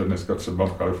můžete dneska třeba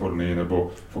v Kalifornii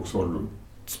nebo v Oxfordu.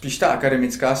 Spíš ta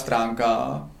akademická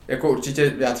stránka, jako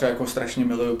určitě já třeba jako strašně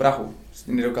miluju Prahu.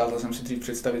 Nedokázal jsem si dřív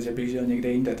představit, že bych žil někde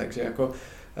jinde, takže jako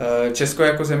Česko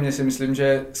jako země si myslím,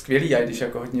 že skvělý, a když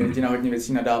jako hodně lidi na hodně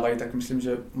věcí nadávají, tak myslím,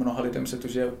 že mnoha lidem se to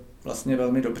žije vlastně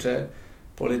velmi dobře.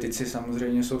 Politici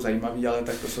samozřejmě jsou zajímaví, ale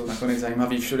tak to jsou nakonec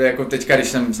zajímaví všude, jako teďka, když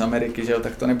jsem z Ameriky, že jo,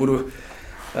 tak to nebudu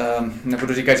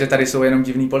říkat, že tady jsou jenom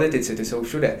divní politici, ty jsou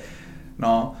všude.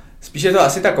 No, spíš je to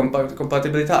asi ta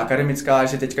kompatibilita akademická,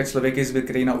 že teďka člověk je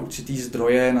zvyklý na určitý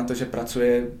zdroje, na to, že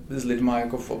pracuje s lidma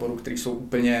jako v oboru, který jsou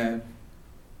úplně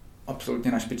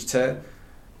absolutně na špičce.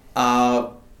 A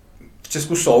v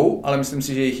Česku jsou, ale myslím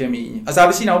si, že jich je míň. A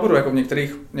závisí na oboru, jako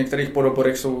v některých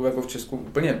podoborech jsou jako v Česku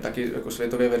úplně taky jako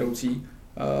světově vedoucí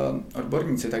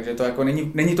odborníci, takže to jako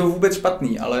není to vůbec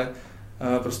špatný, ale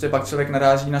prostě pak člověk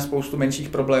naráží na spoustu menších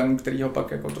problémů, který ho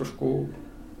pak jako trošku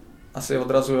asi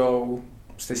odrazujou.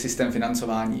 Prostě systém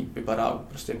financování vypadá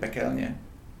prostě pekelně.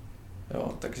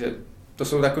 Jo, takže to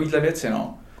jsou takovýhle věci,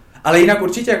 no. Ale jinak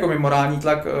určitě jako my morální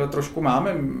tlak trošku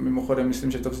máme. Mimochodem,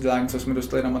 myslím, že to vzdělání, co jsme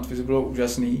dostali na matfizu, bylo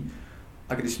úžasný.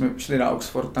 A když jsme šli na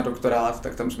Oxford na doktorát,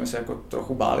 tak tam jsme se jako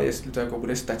trochu báli, jestli to jako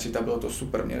bude stačit, a bylo to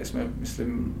super. Měli jsme,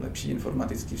 myslím, lepší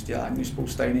informatické vzdělání než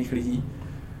spousta jiných lidí.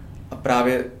 A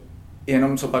právě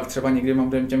jenom co pak třeba někdy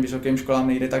mám těm vysokým školám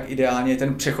nejde, tak ideálně je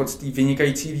ten přechod z té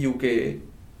vynikající výuky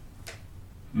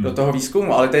do toho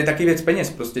výzkumu, ale to je taky věc peněz,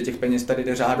 prostě těch peněz tady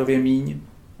jde řádově míň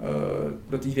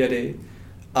do té vědy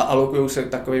a alokujou se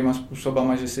takovýma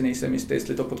způsobama, že si nejsem jistý,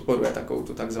 jestli to podporuje takovou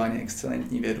tu takzvaně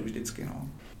excelentní vědu vždycky. No.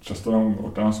 Často mám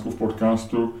otázku v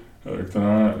podcastu,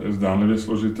 která je zdánlivě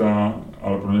složitá,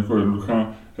 ale pro někoho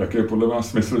jednoduchá. Jaký je podle vás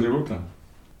smysl života?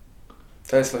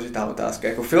 To je složitá otázka.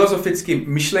 Jako filozoficky,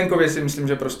 myšlenkově si myslím,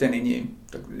 že prostě není.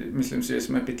 Tak myslím si, že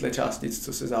jsme pytle částic,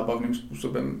 co se zábavným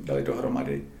způsobem dali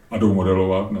dohromady. A jdou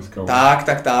modelovat dneska?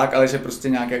 Tak, ale že prostě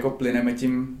nějak jako plyneme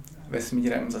tím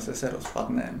vesmírem, zase se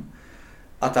rozpadneme.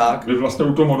 A tak. Vy vlastně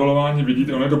u toho modelování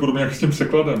vidíte, ono je to podobně jak s tím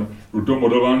překladem. U toho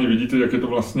modelování vidíte, jak je to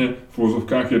vlastně v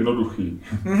uvozovkách jednoduchý.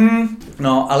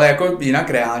 No, ale jako jinak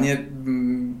reálně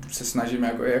se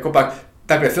snažíme jako pak.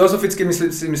 Takhle, filozoficky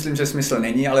si myslím, že smysl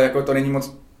není, ale jako to není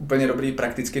moc úplně dobrý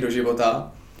prakticky do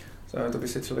života. To by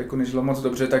se člověku nežilo moc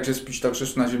dobře, takže spíš tak se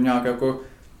snažím nějak jako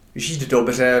žít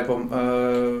dobře,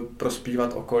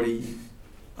 prospívat okolí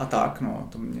a tak, no,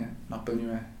 to mě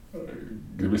naplňuje.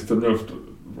 Kdybyste měl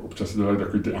občas dělali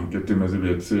takové ty ankety mezi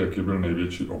vědci, jaký byl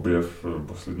největší objev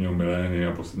posledního milénia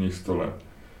a posledních 100 let.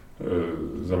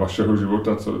 Za vašeho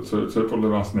života, co je podle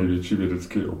vás největší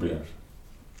vědecký objev?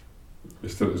 Vy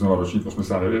jste znova ročník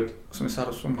 89?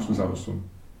 88. 88.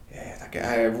 Tak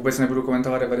já vůbec nebudu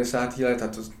komentovat 90. let, a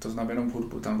to znám jenom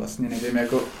hudbu, tam vlastně nevím,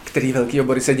 jako, který velký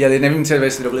obory se dělali, nevím třeba,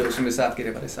 jestli to byly 80.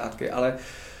 90. ale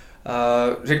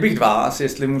řekl bych dva, asi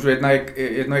jestli můžu,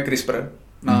 jedno je CRISPR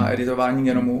na editování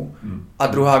genomu a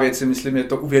druhá věc si myslím je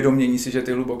to uvědomění si, že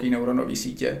ty hluboké neuronové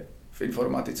sítě v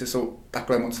informatice jsou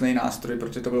takhle mocný nástroj,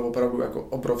 protože to byl opravdu jako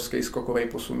obrovský skokový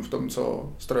posun v tom,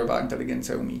 co strojová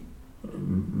inteligence umí.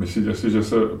 Myslíte si, že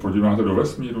se podíváte do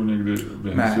vesmíru někdy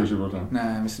během svého života?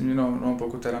 Ne, myslím, že no,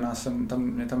 pokud teda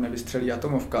mě tam nevystřelí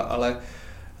atomovka, ale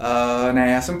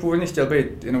ne, já jsem původně chtěl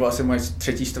být, jenom asi moje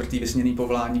 3., 4. vysněný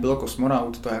povolání bylo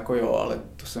kosmonaut, to jako jo, ale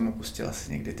to jsem opustil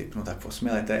asi někdy typnu tak v 8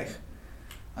 letech.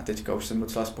 A teďka už jsem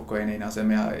docela spokojený na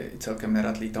Zemi a celkem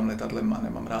nerad lítám letadlem a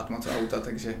nemám rád moc auta,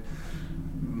 takže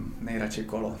nejradši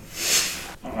kolo.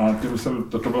 A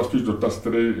toto byl spíš dotaz,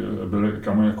 který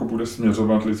kam jako bude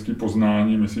směřovat lidský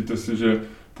poznání. Myslíte si, že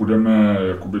půjdeme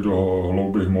jakoby do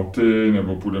hlouby hmoty,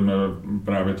 nebo půjdeme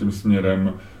právě tím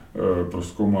směrem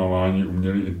prozkoumávání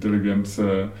umělé inteligence,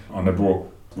 anebo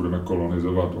budeme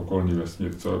kolonizovat okolní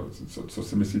vesmír? Co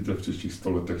si myslíte v příštích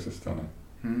 100 letech se stane?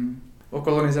 O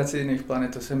kolonizaci jiných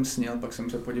planet to jsem snil, pak jsem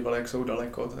se podíval, jak jsou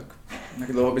daleko, tak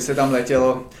jak dlouho by se tam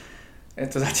letělo, je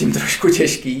to zatím trošku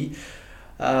těžký.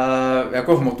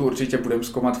 Jako hmotu určitě budeme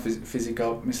zkoumat, fyzika,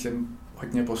 myslím,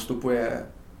 hodně postupuje,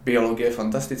 biologie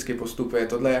fantasticky postupuje,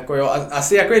 tohle jako jo,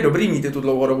 asi jako je dobrý mít tu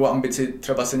dlouhodobou ambici,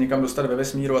 třeba se někam dostat ve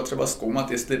vesmíru a třeba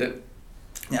zkoumat, jestli jde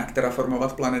nějak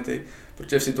terraformovat planety,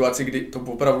 protože v situaci, kdy to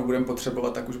opravdu budeme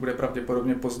potřebovat, tak už bude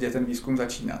pravděpodobně pozdě ten výzkum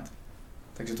začínat.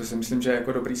 Takže to si myslím, že je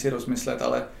jako dobrý si rozmyslet,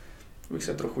 ale bych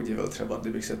se trochu divil třeba,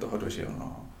 kdybych se toho dožil,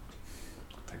 no.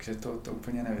 Takže to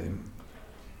úplně nevím.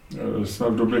 Jsme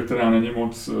v době, která není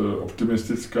moc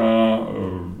optimistická.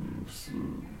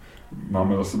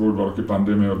 Máme za sebou 2 roky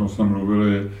pandemie, o tom jsme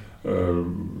mluvili.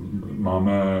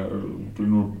 Máme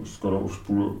uplynul skoro už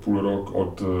půl rok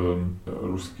od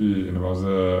ruské invaze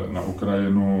na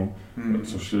Ukrajinu,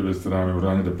 což je věc, která je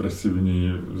mimořádně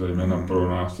depresivní, zejména pro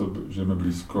nás, co žijeme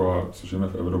blízko a co žijeme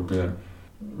v Evropě.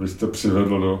 Vy jste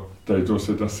přivedl do této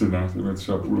světa syna, který je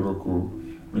třeba půl roku.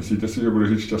 Myslíte si, že bude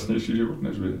žít šťastnější život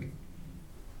než vy?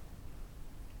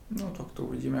 No tak to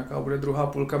uvidíme, jaká bude druhá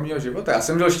půlka mýho života. Já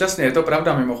jsem byl šťastný, je to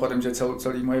pravda mimochodem, že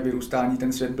celý moje vyrůstání,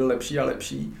 ten svět byl lepší a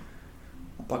lepší.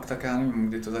 A pak tak já nevím,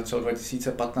 kdy to začalo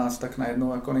 2015, tak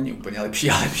najednou jako není úplně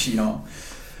lepší a lepší, no.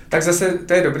 Tak zase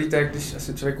to je dobrý, tak když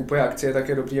asi člověk kupuje akcie, tak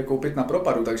je dobrý je koupit na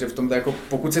propadu, takže v tomto jako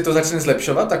pokud se to začne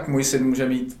zlepšovat, tak můj syn může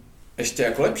mít ještě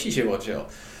jako lepší život, že jo.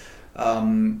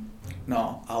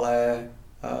 No, ale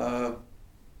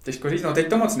těžko říct, no teď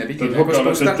to moc nevidím.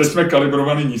 Teď jsme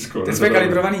kalibrovaný nízko. Teď jsme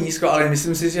kalibrovaný nízko, ale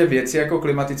myslím si, že věci jako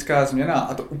klimatická změna,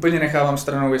 a to úplně nechávám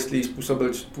stranou, jestli ji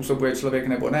způsobuje člověk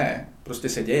nebo ne, prostě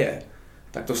se děje,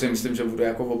 tak to si myslím, že bude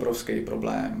jako obrovský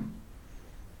problém.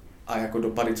 A jako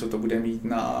dopady, co to bude mít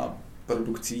na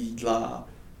produkci jídla,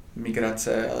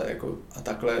 migrace a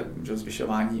takhle, že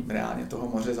zvyšování reálně toho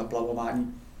moře,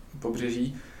 zaplavování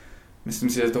pobřeží. Myslím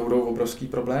si, že to budou obrovský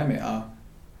problémy a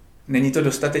není to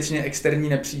dostatečně externí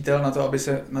nepřítel na to, aby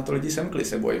se na to lidi semkli,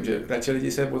 se bojím, že radši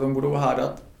lidi se potom budou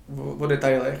hádat o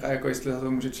detailech a jako jestli za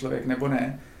to může člověk nebo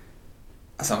ne.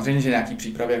 A samozřejmě, že nějaký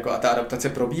přípravy jako a ta adaptace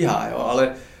probíhá, jo,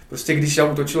 ale prostě když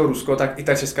útočilo Rusko, tak i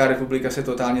ta Česká republika se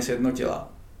totálně sjednotila.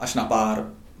 Až na pár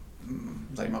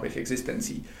zajímavých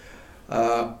existencí.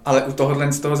 Ale u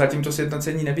tohohle z toho zatím to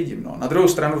sjednocení nevidím. No. Na druhou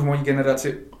stranu v mojí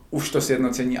generaci už to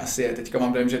sjednocení asi je. Teďka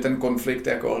mám dojem, že ten konflikt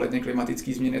jako ohledně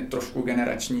klimatických změn je trošku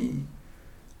generační.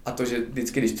 A to, že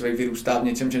vždycky, když člověk vyrůstá v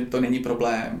něčem, že to není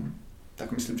problém,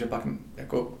 tak myslím, že pak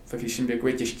jako ve vyšším věku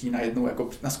je těžký najednou jako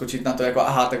naskočit na to, jako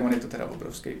aha, tak on je to teda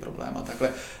obrovský problém a takhle.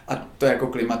 A to jako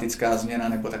klimatická změna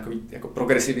nebo takový jako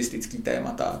progresivistický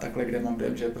témata a takhle, kde mám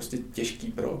dojem, že je prostě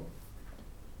těžký pro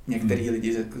některý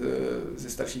lidi ze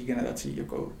starších generací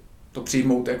jako to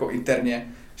přijmout jako interně,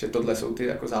 že tohle jsou ty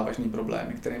jako závažný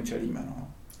problémy, kterým čelíme. No.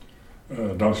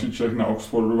 Další Čech na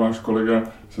Oxfordu, váš kolega,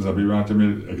 se zabývá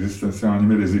těmi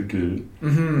existenciálními riziky.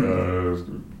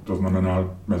 To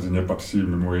znamená, mezi ně patří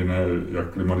mimo jiné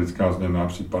jak klimatická změna,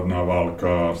 případná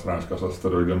válka, srážka s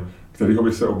asteroidem. Kterýho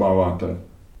vy se obáváte?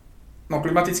 No,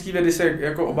 klimatický vědy se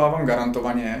jako obávám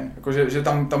garantovaně, jako že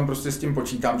tam prostě s tím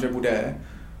počítám, že bude.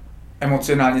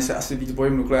 Emocionálně se asi víc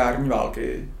bojím nukleární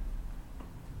války.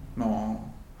 No,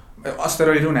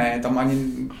 asteroidu ne, tam ani,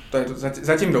 to je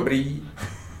zatím dobrý.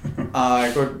 A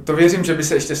jako to věřím, že by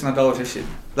se ještě snad dalo řešit.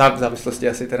 V závislosti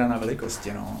asi teda na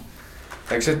velikosti, no.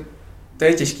 Takže to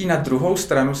je těžký. Na druhou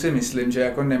stranu si myslím, že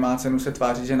jako nemá cenu se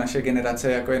tvářit, že naše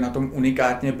generace jako je na tom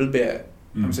unikátně blbě.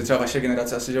 Tam se třeba vaše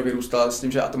generace asi že vyrůstala s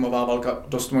tím, že atomová válka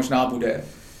dost možná bude.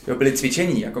 Jo, byly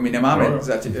cvičení, jako my nemáme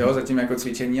zatím jako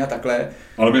cvičení a takhle.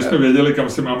 Ale my jsme věděli, kam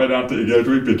si máme dát ty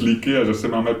igelitové pytlíky a že se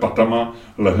máme patama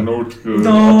lehnout k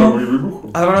atomovým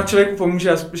výbuchu. Ale ono člověku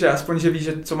pomůže, že aspoň že ví,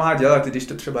 že co má dělat, když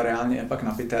to třeba reálně je pak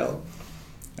na pytel.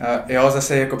 Jo,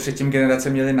 zase jako předtím generace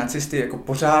měly nacisty, jako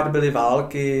pořád byly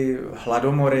války,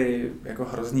 hladomory, jako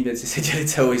hrozný věci se děly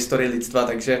celou historii lidstva,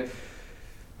 takže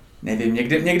nevím,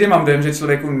 někdy mám dojem, že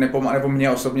člověku nepomáhá, nebo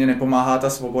mě osobně nepomáhá ta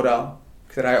svoboda,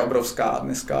 která je obrovská,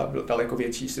 dneska daleko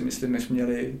větší, si myslím, než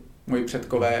měli moji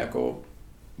předkové, jako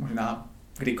možná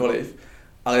kdykoliv.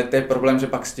 Ale to je problém, že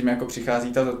pak s tím jako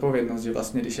přichází ta zodpovědnost, že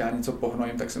vlastně, když já něco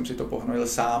pohnojím, tak jsem si to pohnojil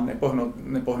sám,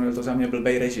 nepohnojil to za mě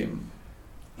blbej režim.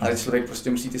 Ale člověk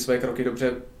prostě musí ty svoje kroky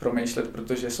dobře promýšlet,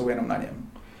 protože jsou jenom na něm.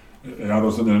 Já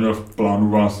rozhodně neměl v plánu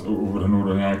vás uvrhnout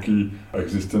do nějaký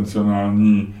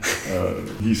existenciální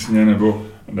jísně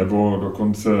nebo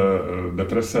dokonce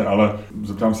deprese, ale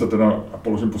zeptám se teda a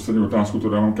položím poslední otázku, to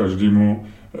dávám každému,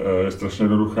 je strašně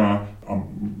jednoduchá a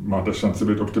máte šanci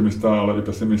být optimista, ale i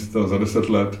pesimista. Za 10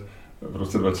 let v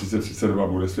roce 2032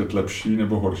 bude svět lepší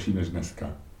nebo horší než dneska?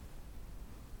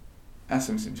 Já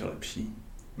si myslím, že lepší.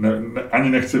 Ani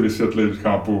nechci vysvětlit,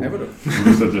 chápu. Nebudu.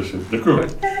 Budu se těšit. Děkuji.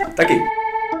 Taky.